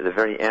 And at the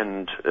very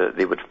end,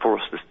 they would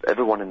force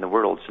everyone in the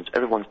world, since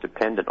everyone's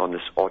dependent on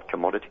this odd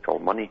commodity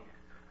called money,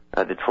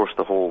 they'd force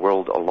the whole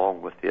world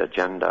along with the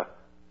agenda.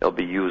 It'll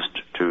be used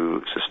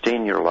to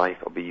sustain your life.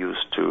 It'll be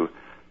used to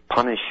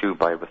punish you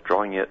by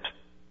withdrawing it.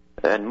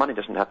 And money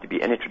doesn't have to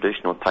be any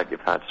traditional type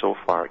you've had so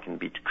far. It can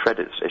be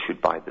credits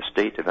issued by the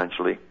state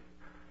eventually,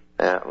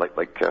 like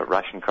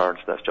ration cards.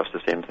 That's just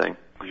the same thing.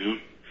 Mm-hmm.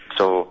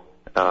 So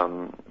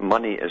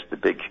money is the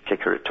big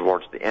kicker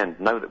towards the end.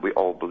 Now that we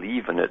all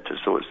believe in it,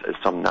 so it's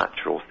some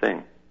natural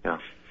thing. Yeah.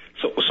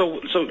 So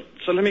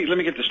let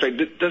me get this straight.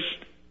 Does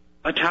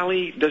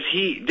Attali,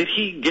 did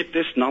he get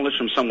this knowledge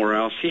from somewhere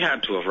else? He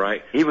had to have,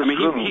 right? He was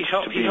he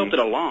helped it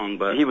along,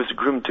 but he was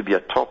groomed to be a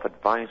top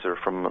advisor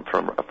for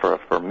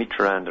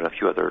Mitterrand and a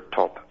few other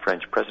top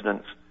French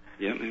presidents.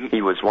 Yeah.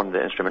 He was one of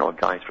the instrumental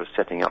guys for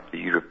setting up the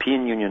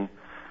European Union,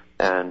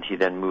 and he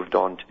then moved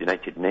on to the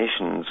United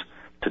Nations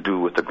to do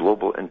with the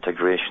global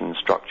integration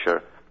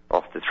structure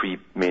of the three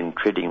main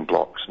trading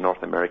blocs: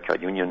 North America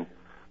Union,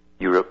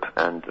 Europe,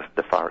 and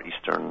the Far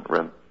Eastern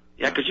Rim.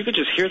 Yeah, because you could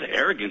just hear the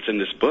arrogance in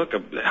this book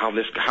of how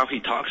he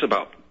talks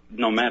about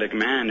nomadic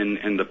man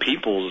and the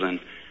peoples and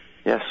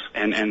yes,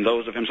 and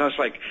those of him. So it's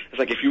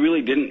like if you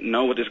really didn't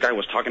know what this guy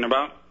was talking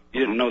about,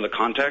 you didn't know the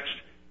context.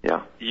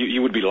 Yeah,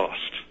 you would be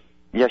lost.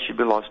 Yes, you'd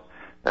be lost.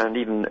 And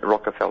even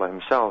Rockefeller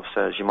himself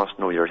says you must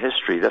know your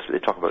history. That's what they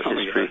talk about,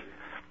 history.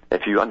 Yeah.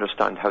 If you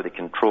understand how they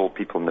control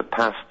people in the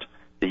past,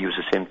 they use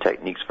the same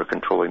techniques for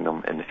controlling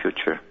them in the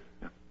future.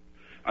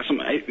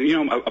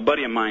 A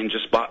buddy of mine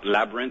just bought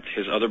Labyrinth,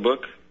 his other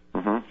book.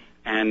 Mm-hmm.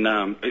 And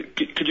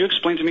could you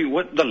explain to me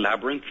what the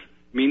labyrinth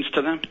means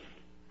to them?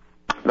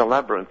 The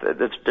labyrinth,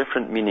 it's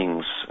different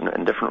meanings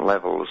and different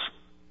levels,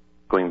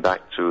 going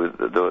back to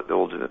the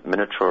old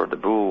Minotaur, the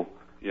bull,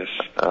 yes,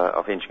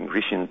 of ancient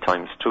Grecian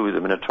times too, the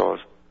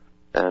Minotaurs,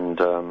 and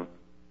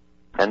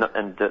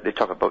they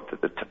talk about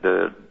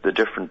the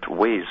different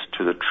ways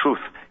to the truth.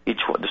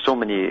 There's so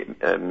many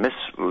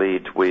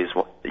mislaid ways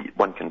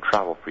one can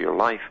travel for your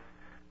life,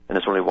 and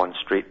there's only one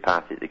straight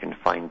path that you can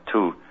find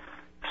too.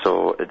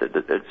 So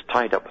it's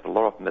tied up with a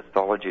lot of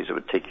mythologies. It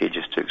would take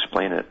ages to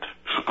explain it.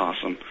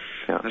 Awesome.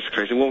 Yeah. That's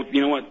crazy. Well,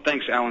 you know what?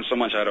 Thanks, Alan, so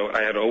much.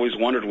 I had always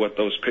wondered what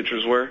those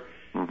pictures were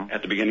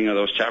at the beginning of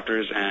those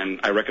chapters,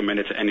 and I recommend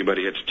it to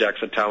anybody. It's Jack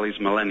Attali's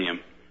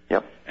Millennium.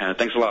 Yep.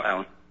 Thanks a lot,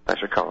 Alan.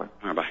 Thanks for calling.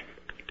 All right, bye.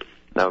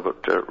 Now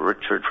I've got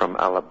Richard from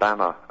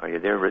Alabama. Are you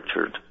there,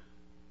 Richard?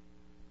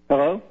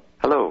 Hello?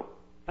 Hello.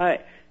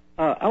 Hi.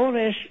 I want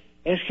to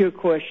ask you a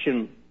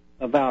question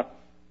about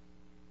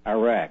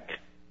Iraq.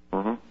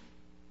 Mm-hmm.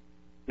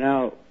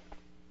 Now,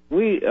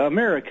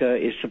 America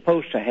is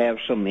supposed to have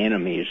some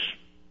enemies,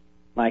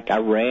 like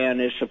Iran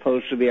is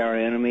supposed to be our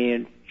enemy,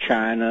 and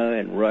China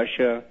and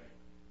Russia,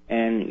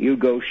 and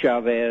Hugo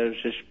Chavez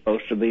is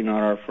supposed to be not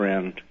our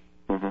friend.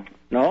 Mm-hmm.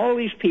 Now, all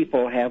these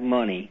people have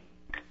money.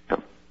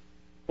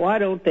 Why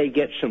don't they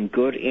get some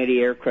good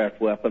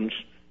anti-aircraft weapons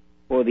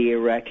for the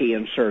Iraqi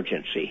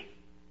insurgency?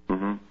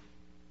 Mm-hmm.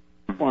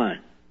 Why?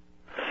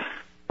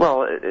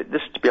 Well,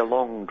 this is to be a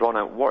long,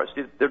 drawn-out war.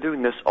 They're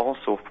doing this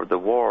also for the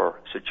war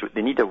situation.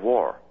 They need a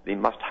war. They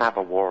must have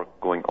a war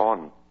going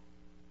on,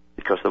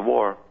 because the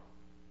war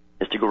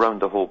is to go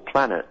around the whole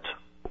planet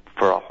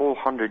for a whole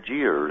 100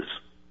 years,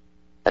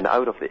 and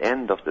out of the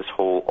end of this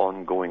whole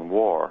ongoing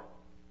war,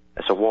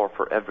 it's a war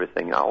for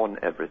everything, on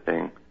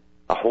everything.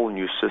 A whole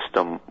new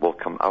system will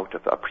come out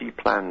of a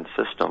pre-planned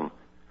system.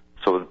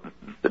 So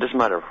it doesn't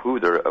matter who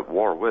they're at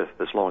war with,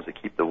 as long as they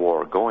keep the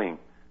war going.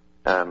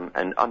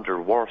 And under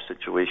war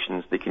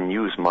situations, they can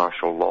use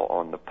martial law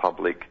on the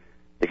public.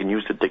 They can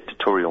use the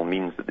dictatorial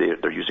means that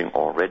they're using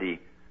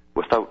already.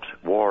 Without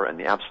war, in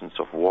the absence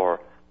of war,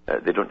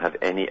 they don't have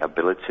any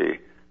ability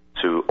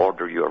to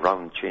order you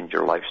around, change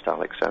your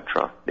lifestyle,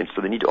 etc. And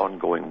so they need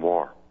ongoing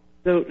war.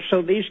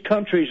 So these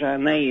countries I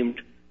named,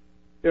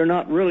 they're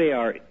not really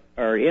our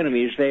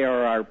enemies. They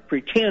are our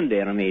pretend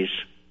enemies.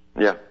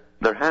 Yeah,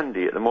 they're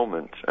handy at the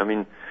moment. I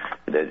mean,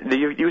 they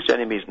used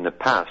enemies in the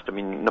past. I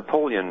mean,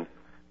 Napoleon,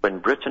 when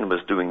Britain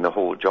was doing the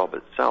whole job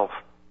itself,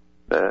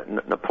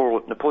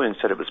 Napoleon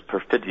said it was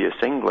perfidious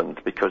England,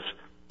 because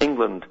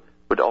England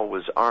would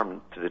always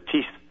arm to the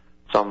teeth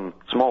some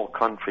small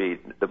country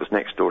that was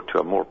next door to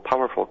a more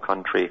powerful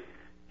country.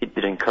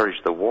 They'd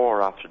encourage the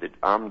war after they'd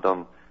armed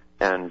them,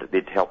 and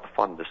they'd help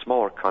fund the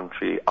smaller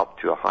country up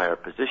to a higher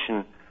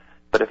position.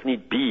 But if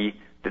need be,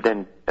 they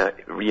then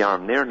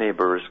rearm their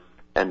neighbors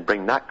and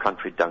bring that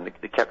country down.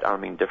 They kept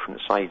arming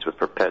different sides with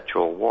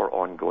perpetual war,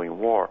 ongoing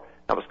war.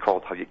 That was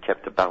called how you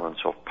kept the balance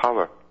of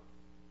power.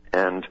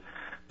 And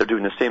they're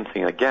doing the same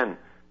thing again.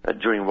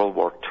 During World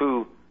War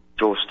II,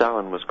 Joe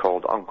Stalin was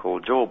called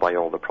Uncle Joe by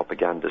all the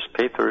propagandist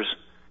papers.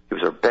 He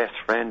was our best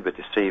friend, but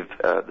to save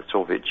the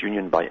Soviet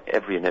Union by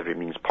every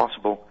means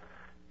possible.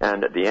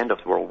 And at the end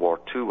of World War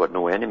II, we had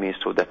no enemies,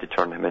 so they had to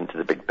turn him into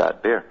the big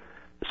bad bear.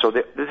 So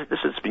this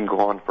has been going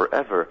on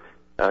forever.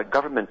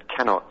 Government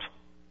cannot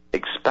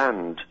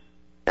expand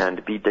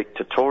and be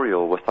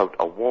dictatorial without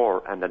a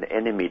war and an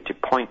enemy to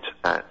point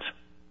at,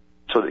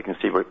 so that they can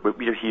say,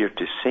 we're here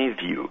to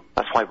save you.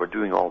 That's why we're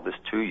doing all this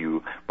to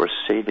you. We're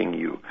saving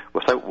you.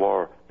 Without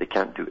war, they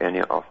can't do any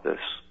of this.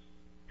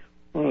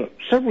 Well,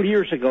 several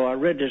years ago, I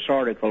read this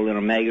article in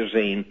a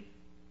magazine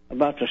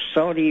about the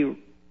Saudi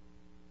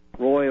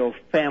royal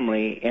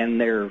family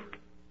and their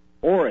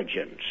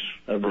origins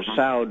of the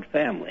Saud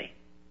family.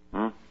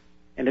 Mm-hmm.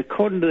 And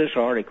according to this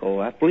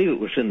article, I believe it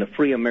was in the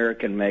Free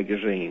American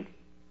magazine,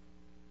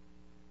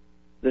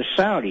 the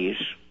Saudis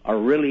are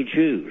really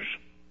Jews.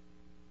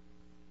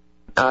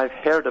 I've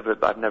heard of it,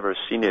 but I've never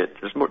seen it.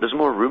 There's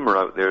more rumor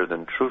out there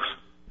than truth,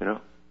 you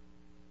know.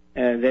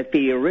 That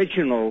the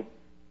original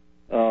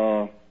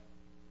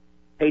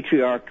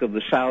patriarch of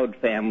the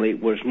Saud family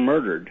was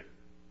murdered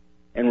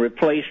and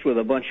replaced with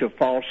a bunch of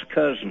false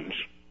cousins.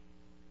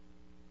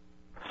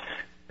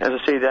 As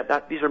I say,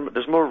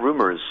 there's more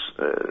rumors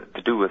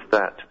to do with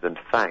that than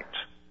fact.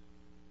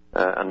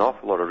 An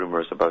awful lot of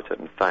rumors about it,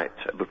 in fact.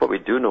 But what we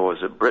do know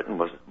is that Britain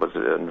was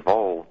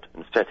involved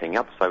in setting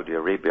up Saudi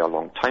Arabia a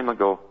long time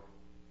ago.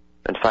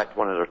 In fact,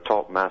 one of their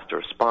top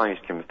master spies,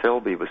 Kim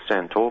Philby, was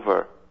sent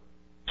over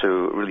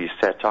to really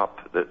set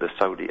up the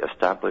Saudi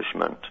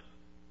establishment.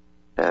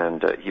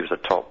 And he was a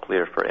top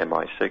player for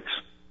MI6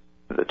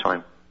 at the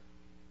time.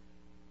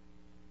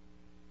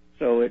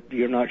 So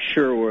you're not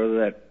sure whether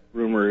that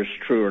rumor is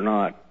true or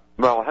not?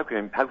 Well, how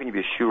can you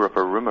be sure of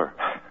a rumor?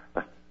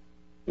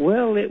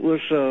 Well, it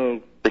was...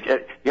 you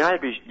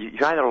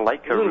either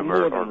like a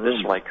rumor or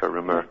dislike a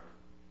rumor,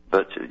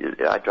 but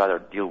I'd rather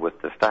deal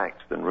with the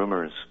facts than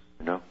rumors,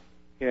 you know?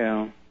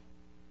 Yeah.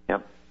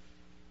 Yep.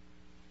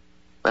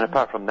 And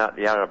apart from that,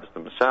 the Arabs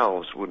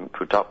themselves wouldn't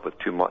put up with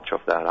too much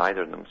of that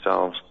either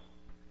themselves.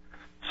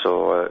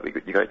 So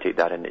you got to take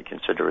that into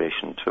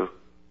consideration too.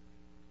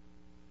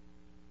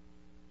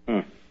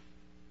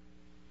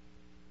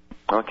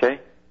 Okay.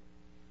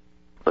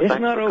 Well, it's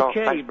not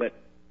okay, but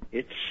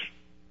it's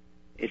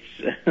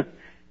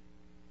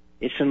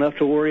it's enough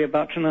to worry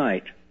about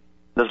tonight.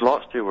 There's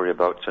lots to worry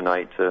about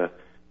tonight.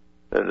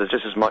 There's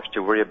just as much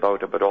to worry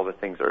about all the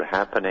things that are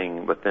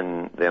happening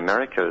within the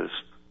Americas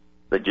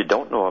that you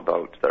don't know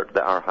about that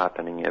are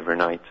happening every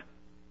night.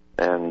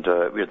 And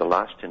we're the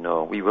last to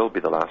know. We will be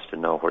the last to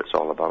know what it's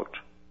all about.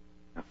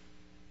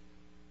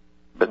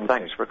 But okay.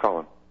 Thanks for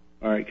calling.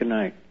 All right. Good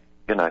night.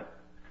 Good night.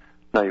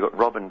 Now you got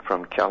Robin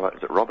from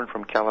Is it Robin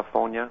from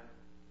California?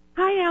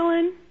 Hi,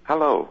 Alan.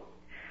 Hello.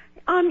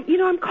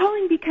 I'm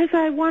calling because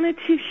I wanted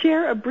to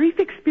share a brief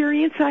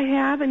experience I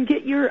have and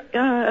get your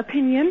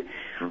opinion.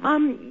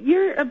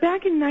 Mm-hmm.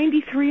 Back in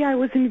 '93, I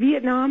was in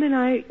Vietnam, and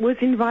I was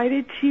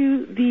invited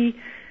to the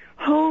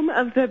home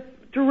of the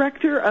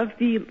director of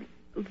the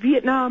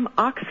Vietnam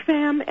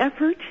Oxfam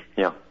effort.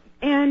 Yeah.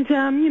 And,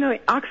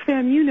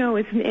 Oxfam,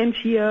 is an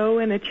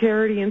NGO and a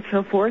charity and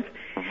so forth.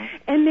 Mm-hmm.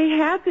 And they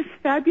had this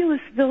fabulous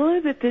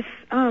villa that this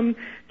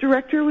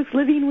director was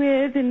living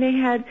with, and they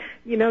had,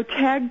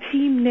 tag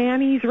team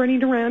nannies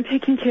running around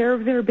taking care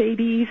of their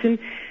babies, and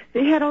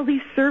they had all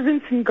these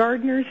servants and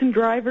gardeners and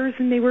drivers,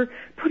 and they were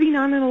putting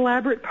on an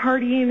elaborate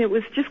party, and it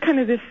was just kind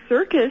of this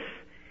circus.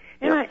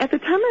 And at the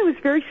time I was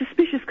very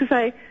suspicious because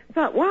I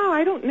thought, wow,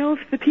 I don't know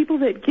if the people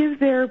that give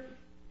their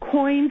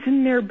coins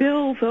and their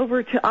bills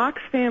over to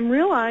Oxfam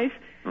realize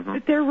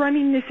that they're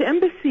running this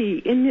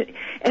embassy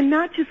and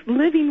not just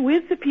living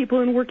with the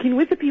people and working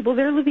with the people,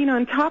 they're living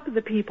on top of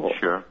the people.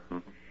 Sure.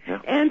 Mm-hmm.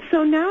 Yeah. And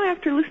so now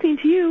after listening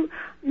to you,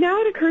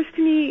 now it occurs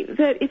to me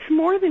that it's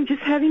more than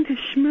just having to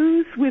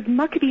schmooze with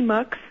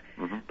muckety-mucks,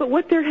 but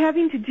what they're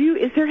having to do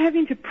is they're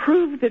having to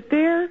prove that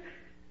they're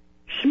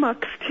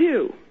schmucks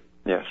too.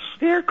 Yes.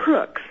 They're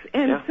crooks.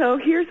 And so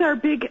here's our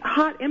big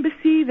hot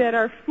embassy that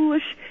our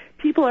foolish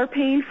people are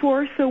paying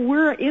for, so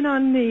we're in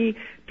on the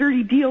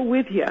dirty deal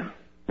with you.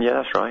 Yeah,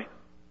 that's right.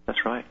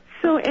 That's right.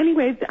 So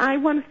anyway, I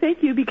want to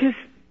thank you because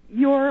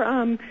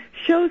your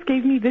shows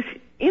gave me this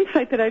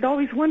insight that I'd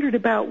always wondered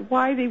about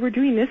why they were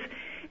doing this.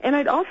 And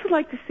I'd also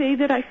like to say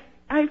that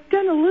I've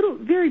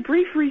done very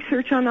brief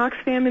research on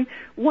Oxfam, and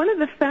one of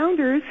the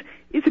founders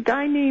is a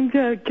guy named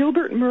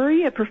Gilbert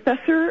Murray, a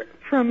professor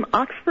from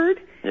Oxford.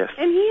 Yes.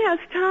 And he has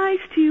ties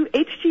to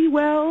H.G.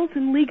 Wells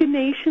and League of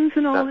Nations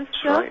and all this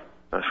stuff. Right.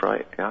 That's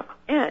right, yeah.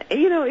 And,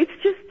 it's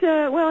just,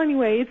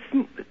 anyway,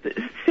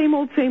 it's same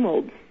old, same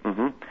old.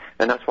 Mm-hmm.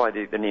 And that's why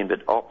they named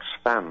it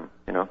Oxfam,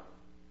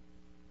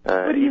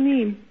 What do you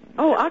mean?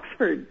 Oh,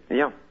 Oxford.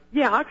 Yeah.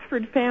 Yeah,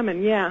 Oxford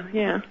famine,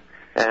 yeah.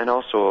 And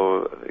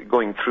also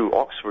going through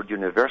Oxford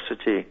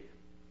University,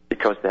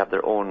 because they have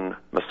their own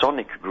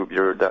Masonic group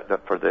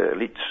that for the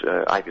elite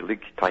Ivy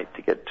League type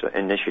to get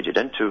initiated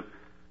into,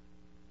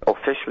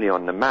 officially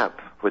on the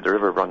map, where the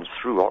river runs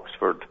through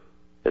Oxford,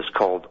 is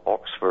called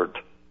Oxford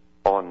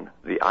on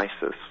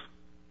ISIS.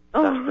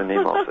 That's the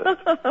name of it.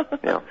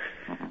 Yeah.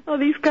 Mm-hmm. Oh,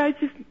 these guys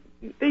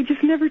they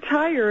just never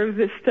tire of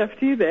this stuff,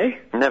 do they?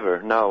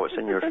 Never. No, it's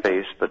in your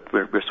face, but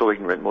we're so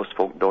ignorant. Most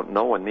folk don't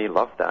know, and they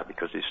love that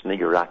because they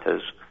snigger at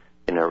us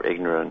in our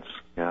ignorance.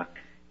 Yeah.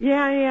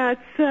 Yeah.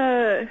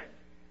 It's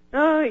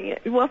yeah.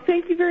 Well,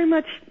 thank you very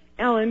much,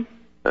 Alan.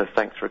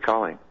 Thanks for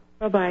calling.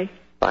 Bye-bye.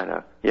 Bye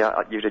now.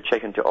 Yeah, you should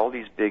check into all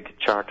these big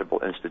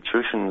charitable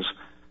institutions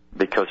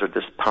because they're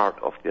just part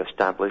of the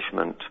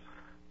establishment,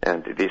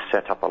 and they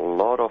set up a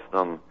lot of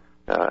them.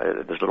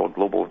 There's little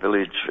global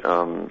village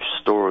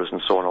stores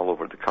and so on all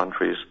over the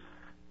countries,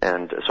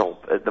 and it's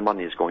all the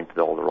money is going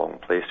to all the wrong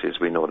places.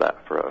 We know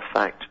that for a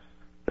fact.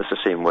 It's the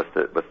same with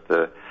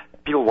the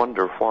people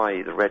wonder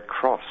why the Red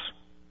Cross.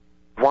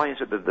 Why is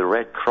it that the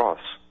Red Cross,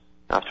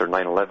 after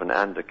 9/11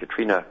 and the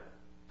Katrina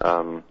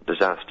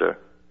disaster,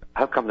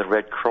 how come the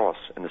Red Cross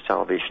and the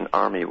Salvation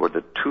Army were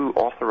the two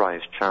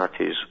authorized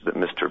charities that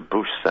Mr.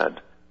 Bush said?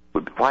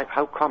 Why?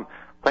 How come?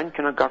 When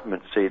can a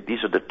government say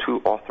these are the two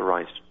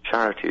authorized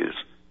charities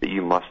that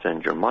you must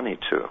send your money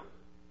to?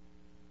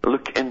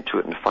 Look into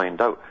it and find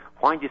out.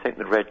 Why do you think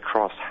the Red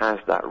Cross has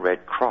that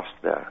Red Cross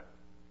there?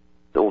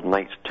 The old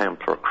Knights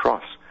Templar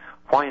cross.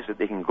 Why is it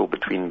they can go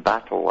between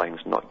battle lines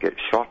and not get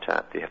shot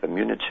at? They have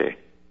immunity.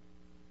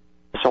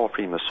 It's all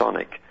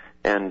Freemasonic,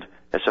 and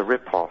it's a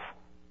rip-off,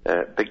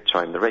 big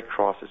time. The Red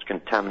Cross has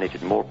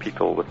contaminated more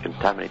people with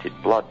contaminated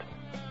blood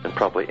than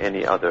probably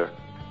any other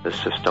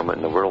system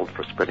in the world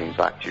for spreading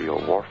bacterial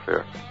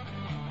warfare.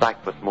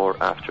 Back with more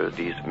after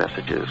these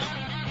messages.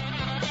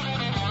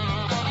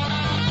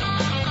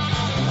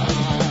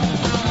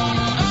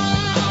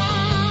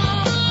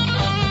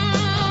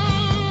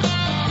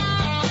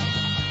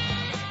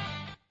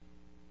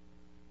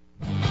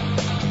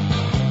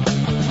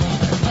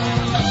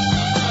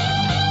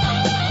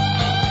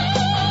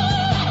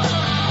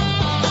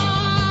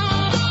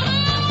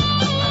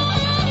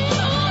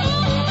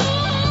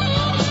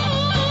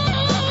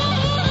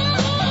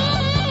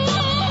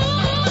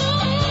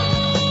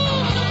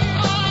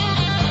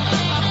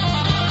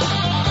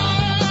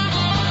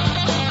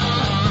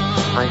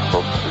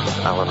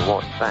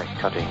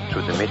 Cutting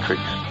through the matrix,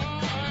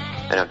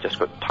 and I've just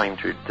got time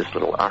to read this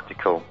little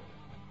article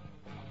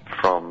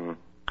from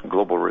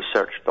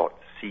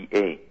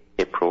globalresearch.ca,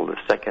 April the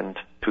 2nd,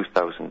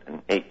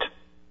 2008.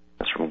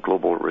 That's from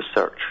Global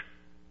Research.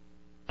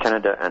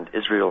 Canada and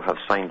Israel have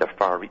signed a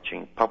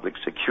far-reaching public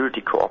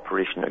security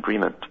cooperation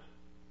agreement.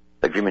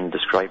 The agreement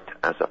described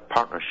as a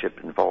partnership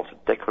involves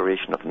a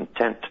declaration of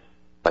intent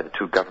by the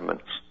two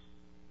governments.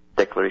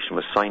 The declaration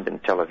was signed in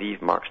Tel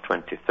Aviv, March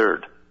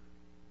 23rd.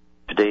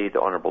 Today,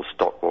 the Honourable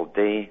Stockwell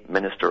Day,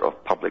 Minister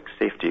of Public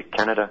Safety of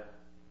Canada,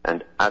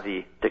 and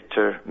Avi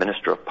Dichter,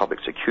 Minister of Public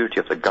Security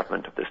of the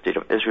Government of the State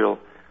of Israel,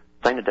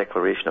 signed a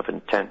declaration of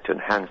intent to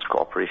enhance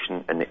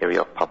cooperation in the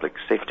area of public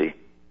safety.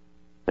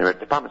 The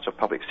departments of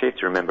public safety,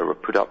 remember, were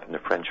put up in the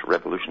French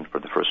Revolution for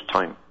the first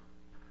time.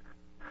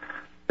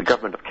 The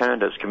Government of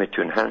Canada is committed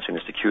to enhancing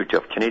the security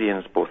of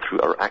Canadians both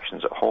through our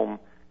actions at home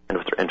and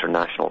with our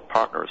international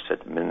partners,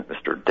 said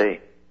Mr.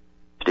 Day.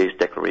 Today's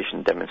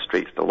declaration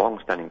demonstrates the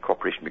long-standing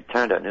cooperation between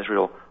Canada and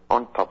Israel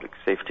on public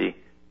safety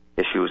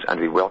issues, and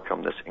we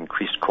welcome this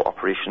increased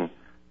cooperation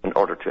in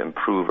order to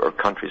improve our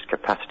country's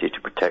capacity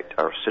to protect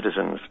our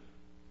citizens.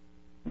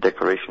 The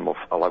declaration will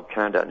allow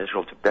Canada and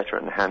Israel to better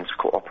enhance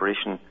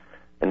cooperation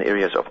in the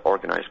areas of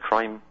organized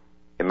crime,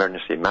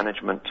 emergency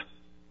management,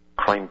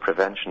 crime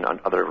prevention, and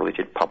other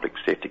related public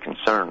safety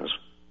concerns.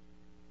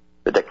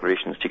 The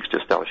declaration seeks to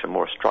establish a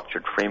more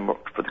structured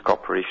framework for the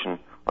cooperation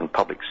on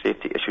public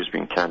safety issues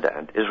between Canada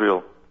and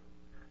Israel.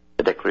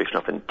 The Declaration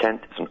of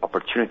Intent is an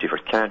opportunity for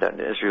Canada and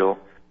Israel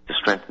to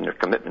strengthen their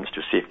commitments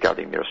to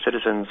safeguarding their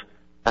citizens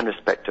and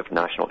respective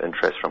national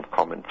interests from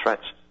common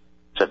threats,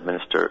 said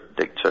Minister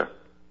Dichter.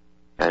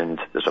 And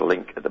there's a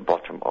link at the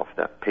bottom of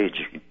that page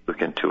you can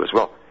look into as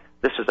well.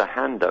 This is a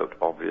handout,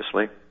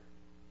 obviously,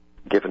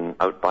 given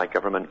out by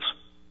governments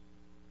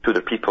to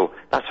the people.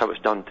 That's how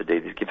it's done today.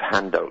 They give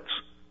handouts,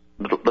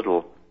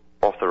 little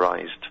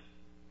authorized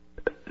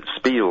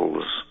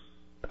spiels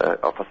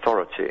of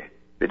authority.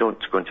 They don't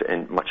go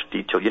into much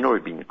detail. You know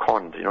you're being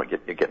conned. You're not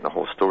getting the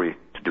whole story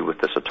to do with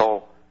this at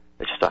all.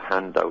 It's just a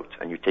handout,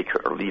 and you take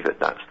it or leave it.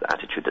 That's the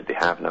attitude that they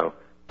have now.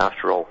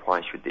 After all,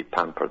 why should they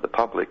pamper the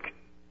public?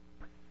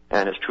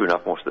 And it's true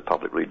enough, most of the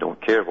public really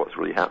don't care what's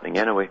really happening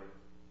anyway.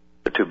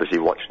 They're too busy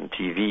watching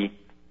TV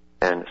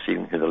and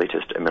seeing who the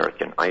latest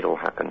American Idol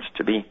happens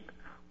to be,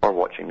 or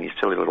watching these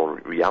silly little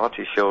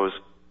reality shows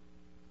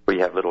where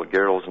you have little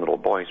girls and little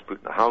boys put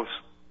in the house,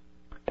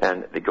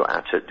 and they go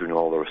at it doing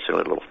all those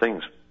silly little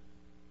things.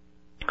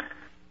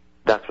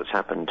 That's what's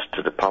happened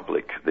to the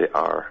public. They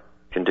are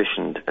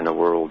conditioned in a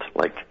world,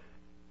 like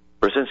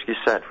Brzezinski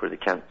said, where they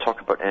can't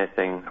talk about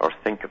anything or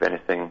think of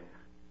anything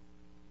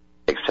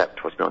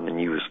except what's been on the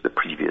news the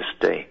previous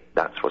day.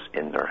 That's what's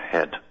in their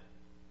head.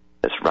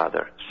 It's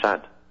rather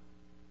sad.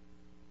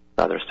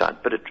 Rather sad,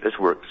 but it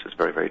works. It's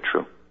very, very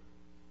true.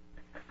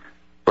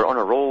 We're on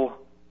a roll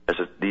as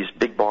these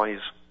big boys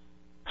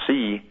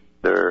see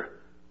their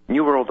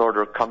New World World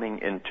Order coming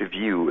into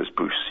view, as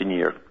Bush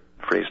Sr.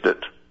 phrased it.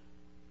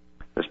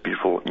 This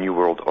beautiful New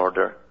World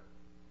Order.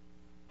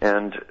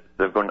 And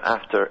they've gone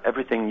after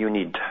everything you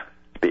need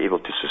to be able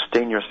to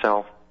sustain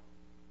yourself.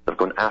 They've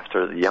gone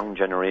after the young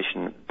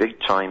generation big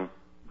time,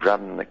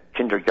 grabbing them in the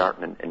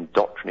kindergarten and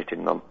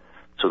indoctrinating them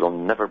so they'll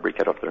never break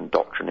out of their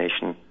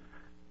indoctrination.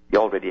 You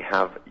already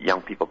have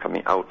young people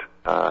coming out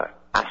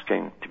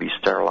asking to be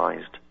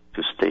sterilized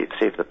to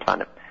save the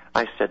planet.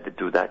 I said to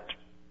do that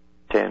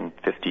 10,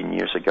 15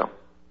 years ago.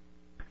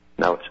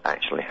 Now it's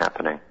actually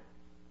happening.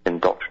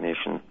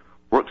 Indoctrination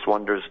works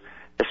wonders,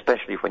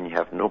 especially when you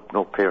have no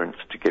parents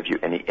to give you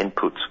any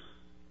inputs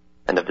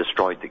and have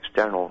destroyed the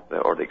external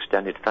or the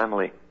extended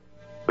family,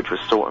 which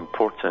was so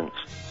important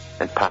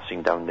in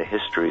passing down the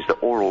histories, the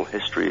oral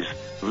histories,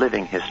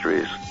 living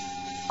histories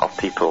of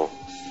people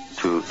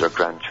to their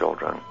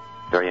grandchildren.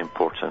 Very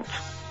important.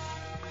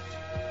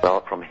 Well,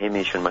 from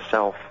Hamish and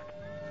myself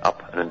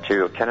up in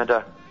Ontario,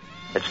 Canada,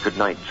 it's good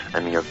night,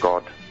 and may your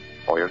God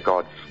or your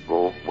gods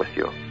go with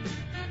you.